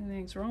don't think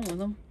anything's wrong with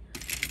them.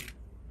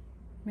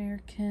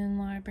 American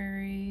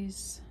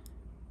libraries.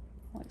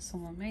 Like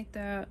someone made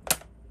that.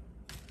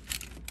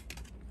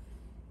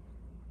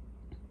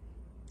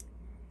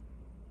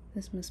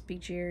 This must be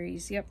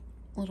Jerry's. Yep,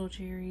 little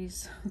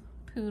Jerry's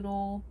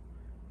poodle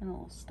and a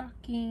little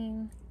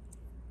stocking.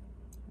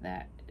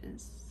 That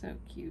is so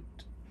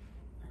cute.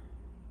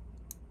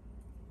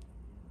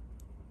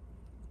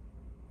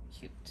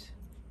 Cute.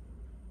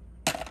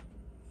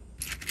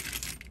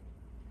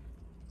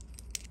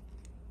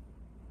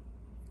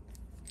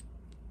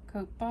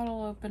 Coke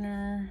bottle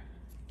opener,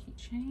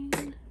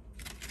 keychain.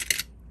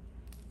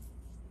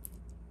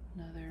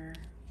 Another,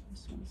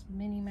 this one's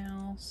Minnie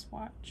Mouse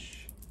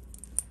watch.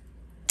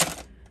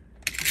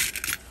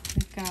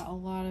 We've got a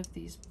lot of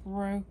these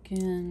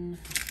broken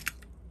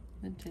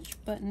vintage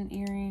button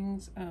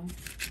earrings. Oh,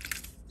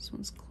 this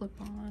one's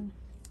clip-on.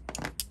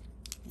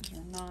 These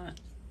are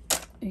not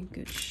in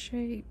good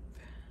shape.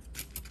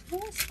 Oh,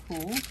 that's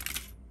cool.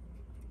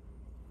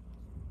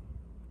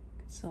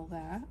 Could sell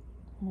that.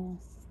 Well,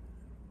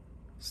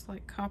 it's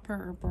like copper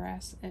or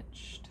brass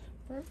etched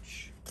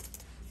brooch.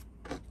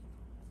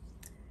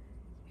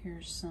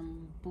 Here's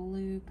some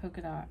blue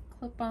polka dot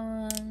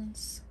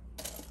clip-ons.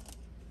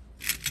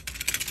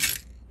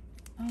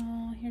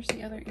 Oh, here's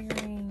the other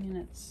earring, and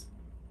it's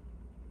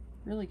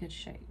really good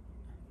shape.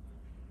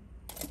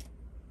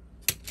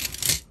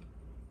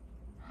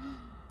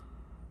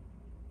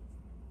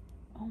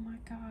 Oh my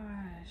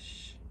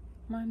gosh.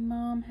 My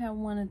mom had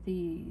one of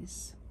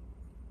these.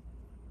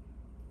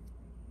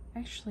 I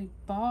actually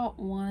bought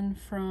one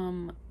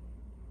from,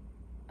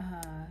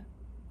 her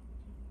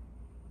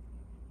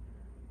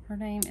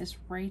name is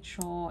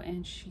Rachel,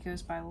 and she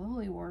goes by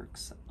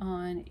Lilyworks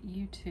on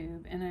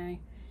YouTube, and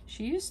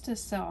she used to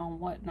sell on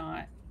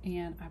Whatnot,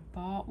 and I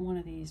bought one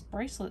of these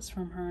bracelets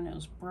from her, and it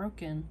was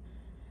broken,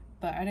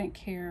 but I didn't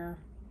care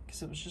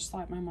because it was just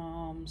like my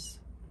mom's.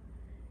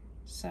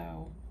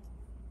 So,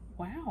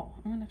 wow,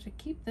 I'm gonna have to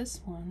keep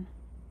this one.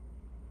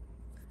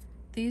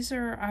 These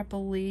are, I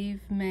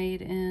believe,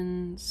 made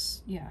in,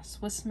 yeah,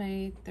 Swiss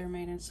made. They're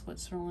made in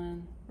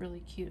Switzerland.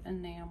 Really cute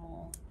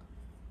enamel.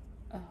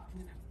 Oh, I'm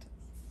gonna have to,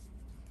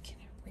 can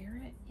I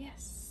wear it?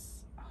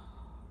 Yes.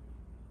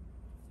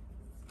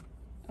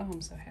 Oh,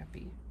 I'm so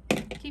happy.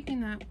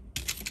 Keeping that.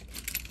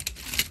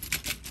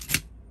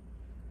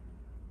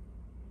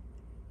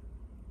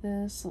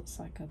 This looks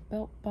like a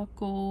belt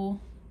buckle.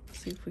 Let's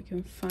see if we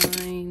can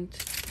find,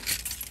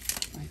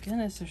 my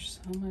goodness, there's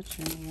so much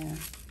in here.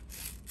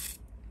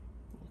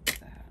 Look at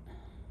that.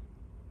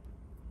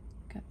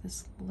 Got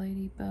this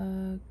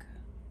ladybug,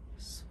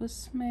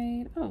 Swiss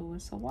made. Oh,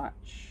 it's a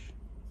watch.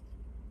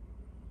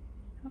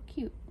 How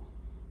cute.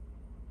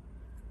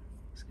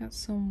 It's got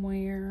some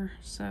wear,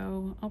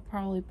 so I'll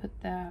probably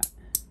put that.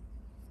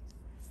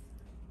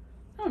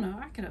 I don't know,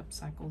 I could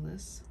upcycle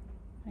this.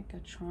 Make a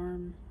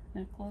charm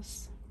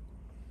necklace.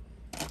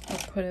 I'll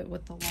put it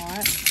with the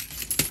lot.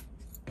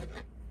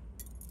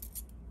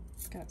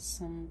 Got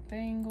some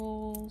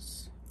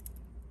bangles.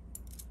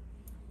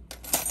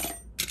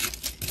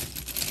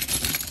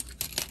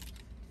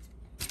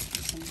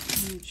 Some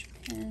huge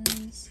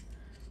pins.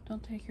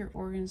 Don't take your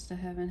organs to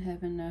heaven.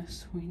 Heaven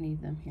knows we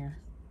need them here.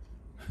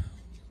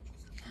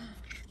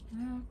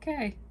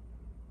 Okay.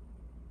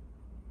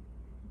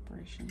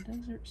 Operation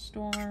Desert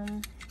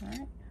Storm. All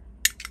right.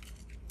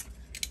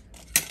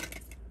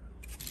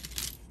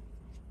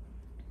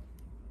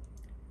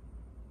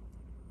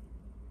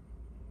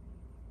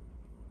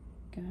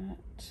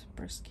 Got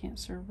breast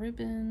cancer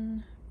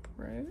ribbon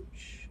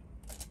brooch.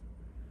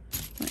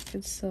 I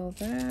could sell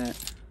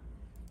that.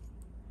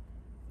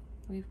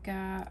 We've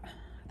got,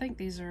 I think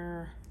these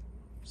are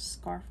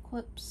scarf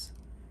clips.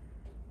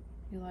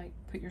 You like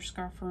put your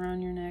scarf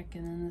around your neck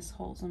and then this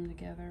holds them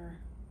together.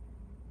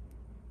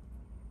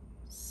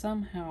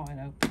 Somehow it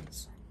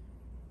opens.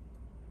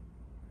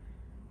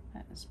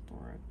 That is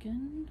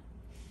broken.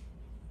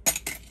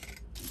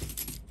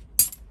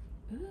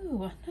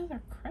 Ooh,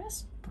 another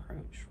crest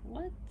brooch.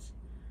 What?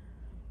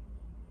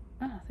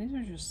 Ah, these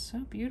are just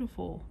so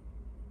beautiful.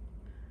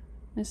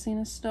 Missing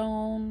a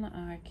stone.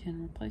 I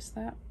can replace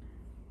that.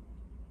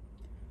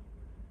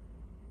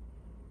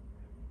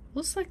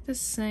 Looks like the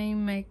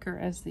same maker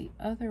as the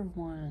other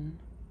one.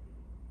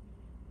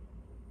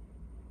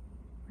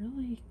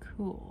 Really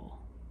cool.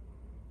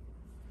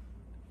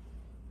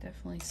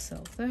 Definitely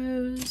sell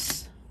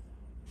those.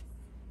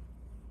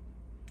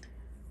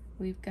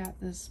 We've got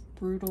this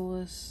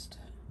Brutalist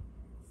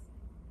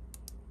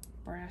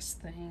brass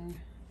thing.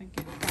 I think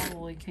it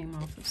probably came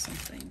off of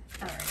something.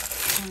 All right,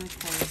 I'm gonna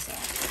pull this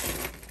out.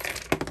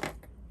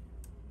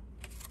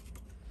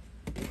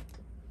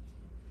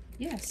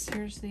 Yes,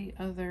 here's the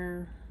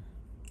other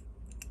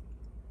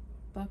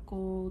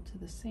buckle to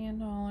the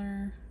sand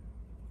dollar.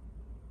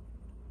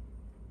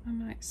 I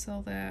might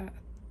sell that.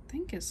 I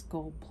think it's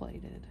gold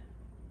plated,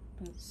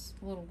 but it's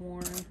a little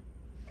worn.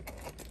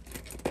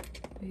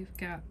 We've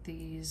got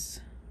these,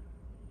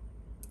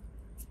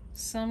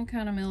 some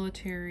kind of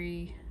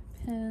military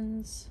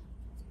pins.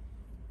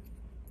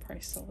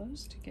 Probably sell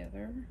those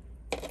together.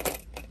 Got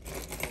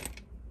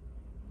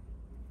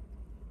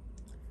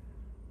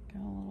a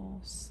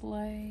little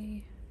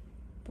sleigh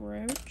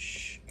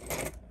brooch.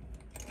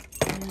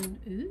 And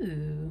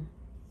ooh,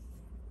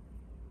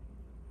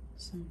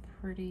 some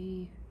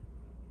pretty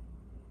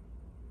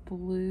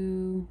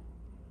blue,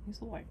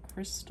 these look like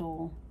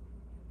crystal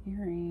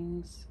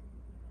earrings.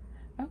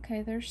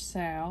 Okay, there's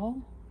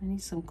Sal. I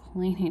need some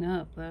cleaning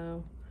up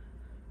though.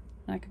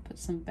 I could put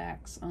some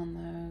backs on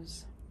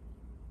those.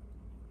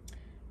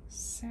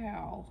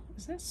 Sal,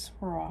 is that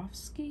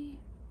Swarovski?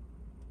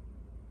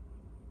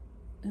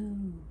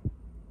 Ooh,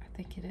 I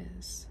think it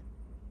is.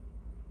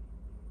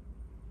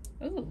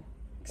 Ooh,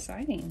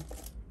 exciting.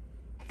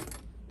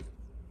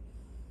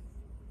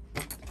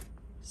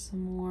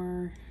 Some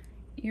more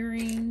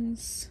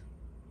earrings.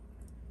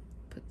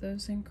 Put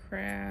those in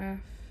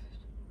craft.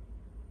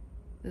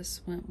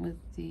 This went with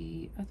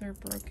the other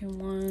broken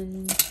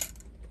one.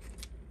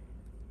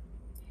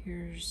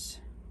 Here's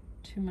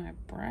to my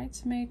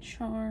bridesmaid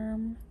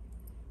charm.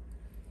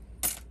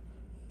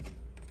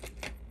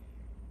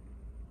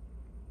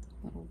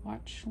 Little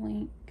watch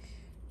link.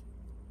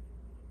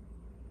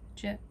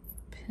 Jet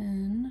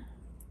pin.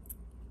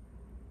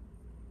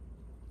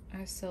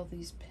 I sell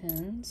these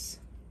pins.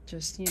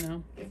 Just, you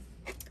know,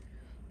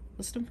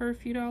 list them for a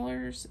few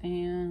dollars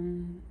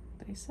and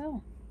they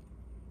sell.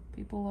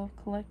 People love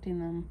collecting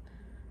them.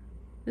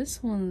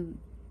 This one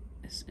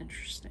is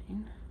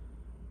interesting.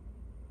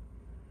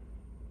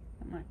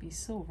 That might be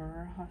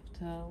silver. I'll have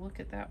to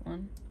look at that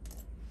one.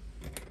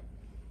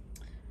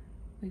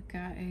 We've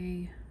got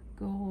a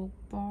gold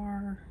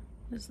bar.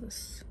 What is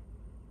this?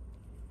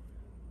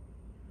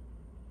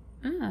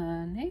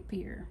 Ah,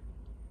 Napier.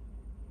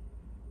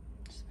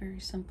 Just a very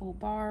simple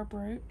bar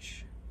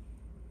brooch.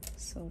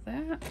 So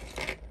that.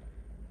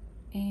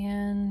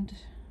 And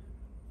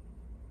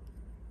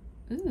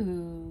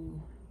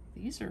ooh,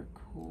 these are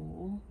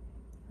cool.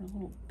 They're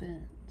little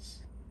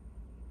bents.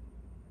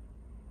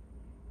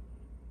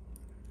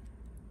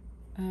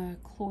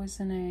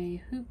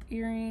 Cloisonne hoop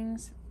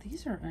earrings.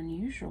 These are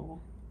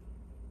unusual.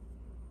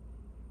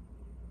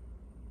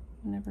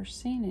 I've never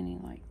seen any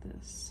like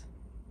this.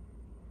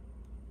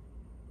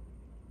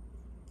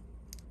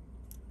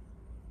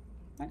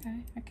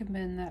 Okay, I can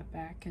bend that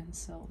back and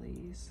sell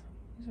these.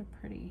 These are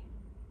pretty.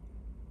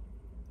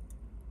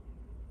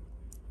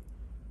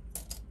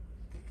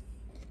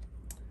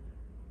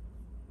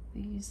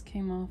 These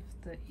came off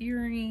the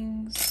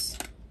earrings.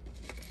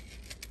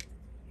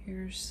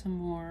 Here's some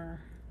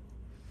more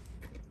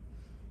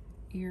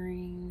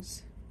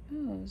earrings.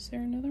 Oh, is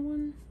there another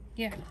one?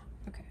 Yeah,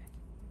 okay.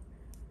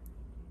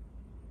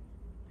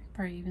 I could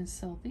probably even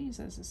sell these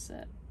as a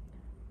set.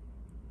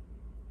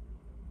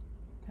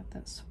 Got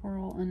that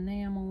swirl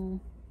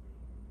enamel.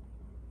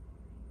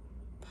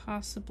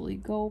 Possibly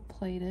gold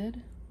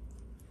plated.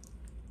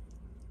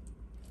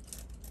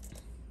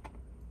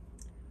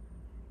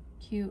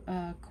 Cute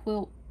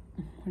quilt,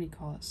 what do you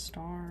call it?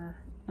 Star,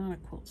 not a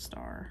quilt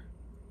star.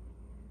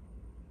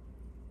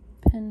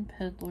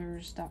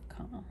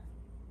 Penpeddlers.com.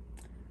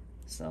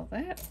 Sell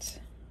that.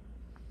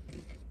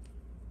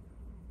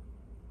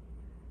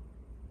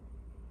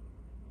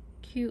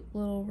 Cute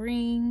little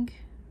ring.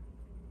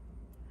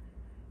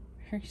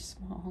 Very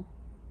small.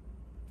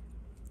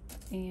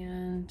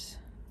 And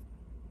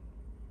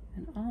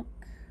an ankh.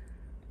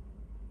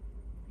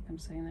 I think I'm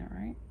saying that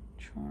right.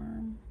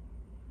 Charm.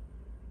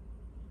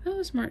 Oh,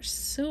 it's marked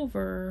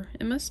silver.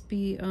 It must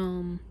be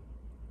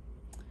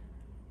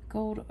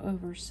gold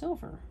over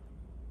silver.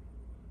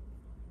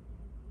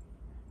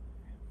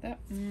 That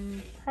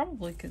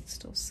probably could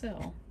still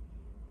sell.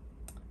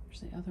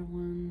 There's the other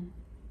one.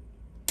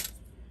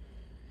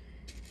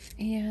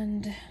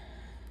 And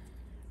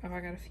oh, I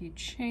got a few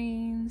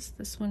chains.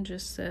 This one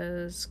just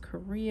says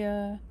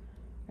Korea.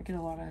 I get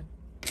a lot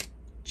of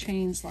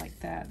chains like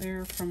that.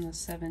 They're from the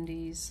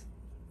 70s,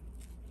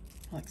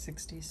 like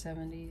 60s,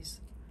 70s.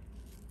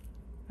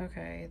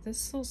 Okay,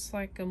 this looks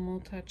like a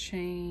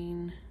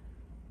multi-chain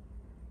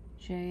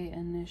J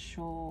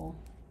initial.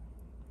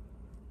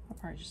 I'll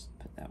probably just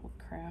put that with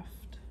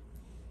craft.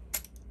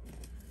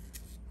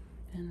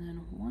 And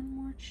then one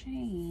more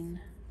chain.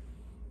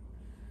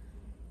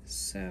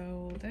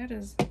 So that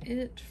is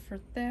it for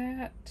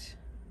that.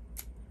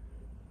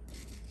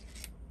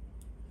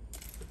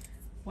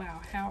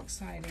 Wow, how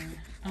exciting.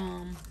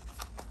 Found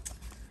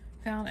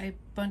a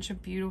bunch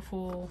of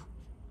beautiful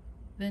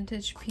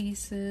vintage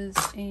pieces,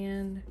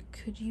 and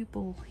could you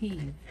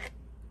believe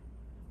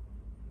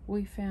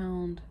we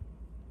found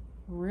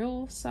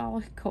real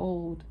solid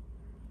gold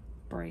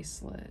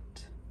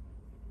bracelet.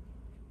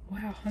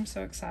 Wow, I'm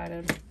so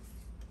excited.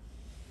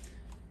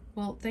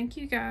 Well, thank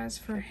you guys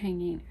for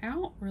hanging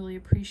out. Really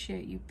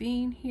appreciate you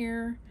being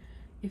here.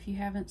 If you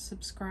haven't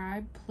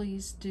subscribed,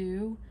 please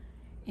do.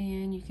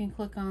 And you can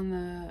click on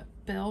the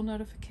bell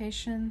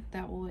notification.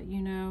 That will let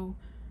you know,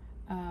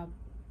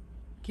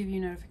 give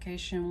you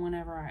notification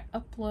whenever I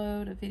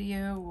upload a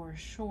video or a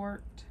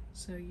short,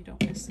 so you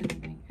don't miss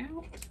anything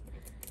out.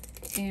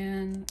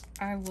 And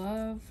I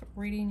love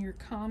reading your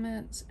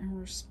comments and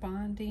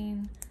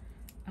responding.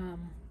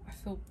 I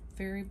feel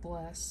very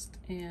blessed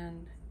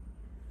and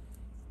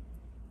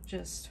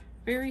just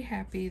very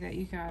happy that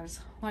you guys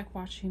like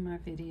watching my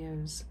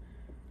videos.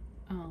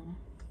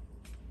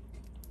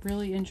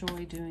 Really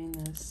enjoy doing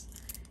this.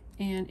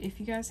 And if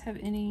you guys have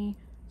any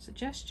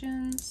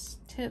suggestions,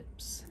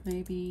 tips,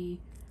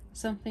 maybe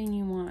something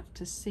you want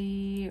to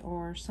see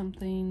or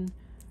something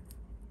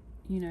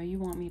you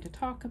want me to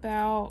talk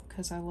about,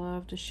 because I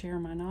love to share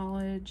my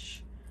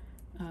knowledge,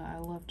 I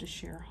love to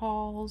share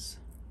hauls,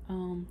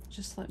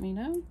 just let me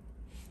know.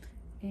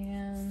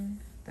 And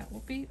that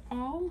will be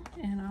all,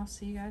 and I'll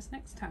see you guys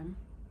next time.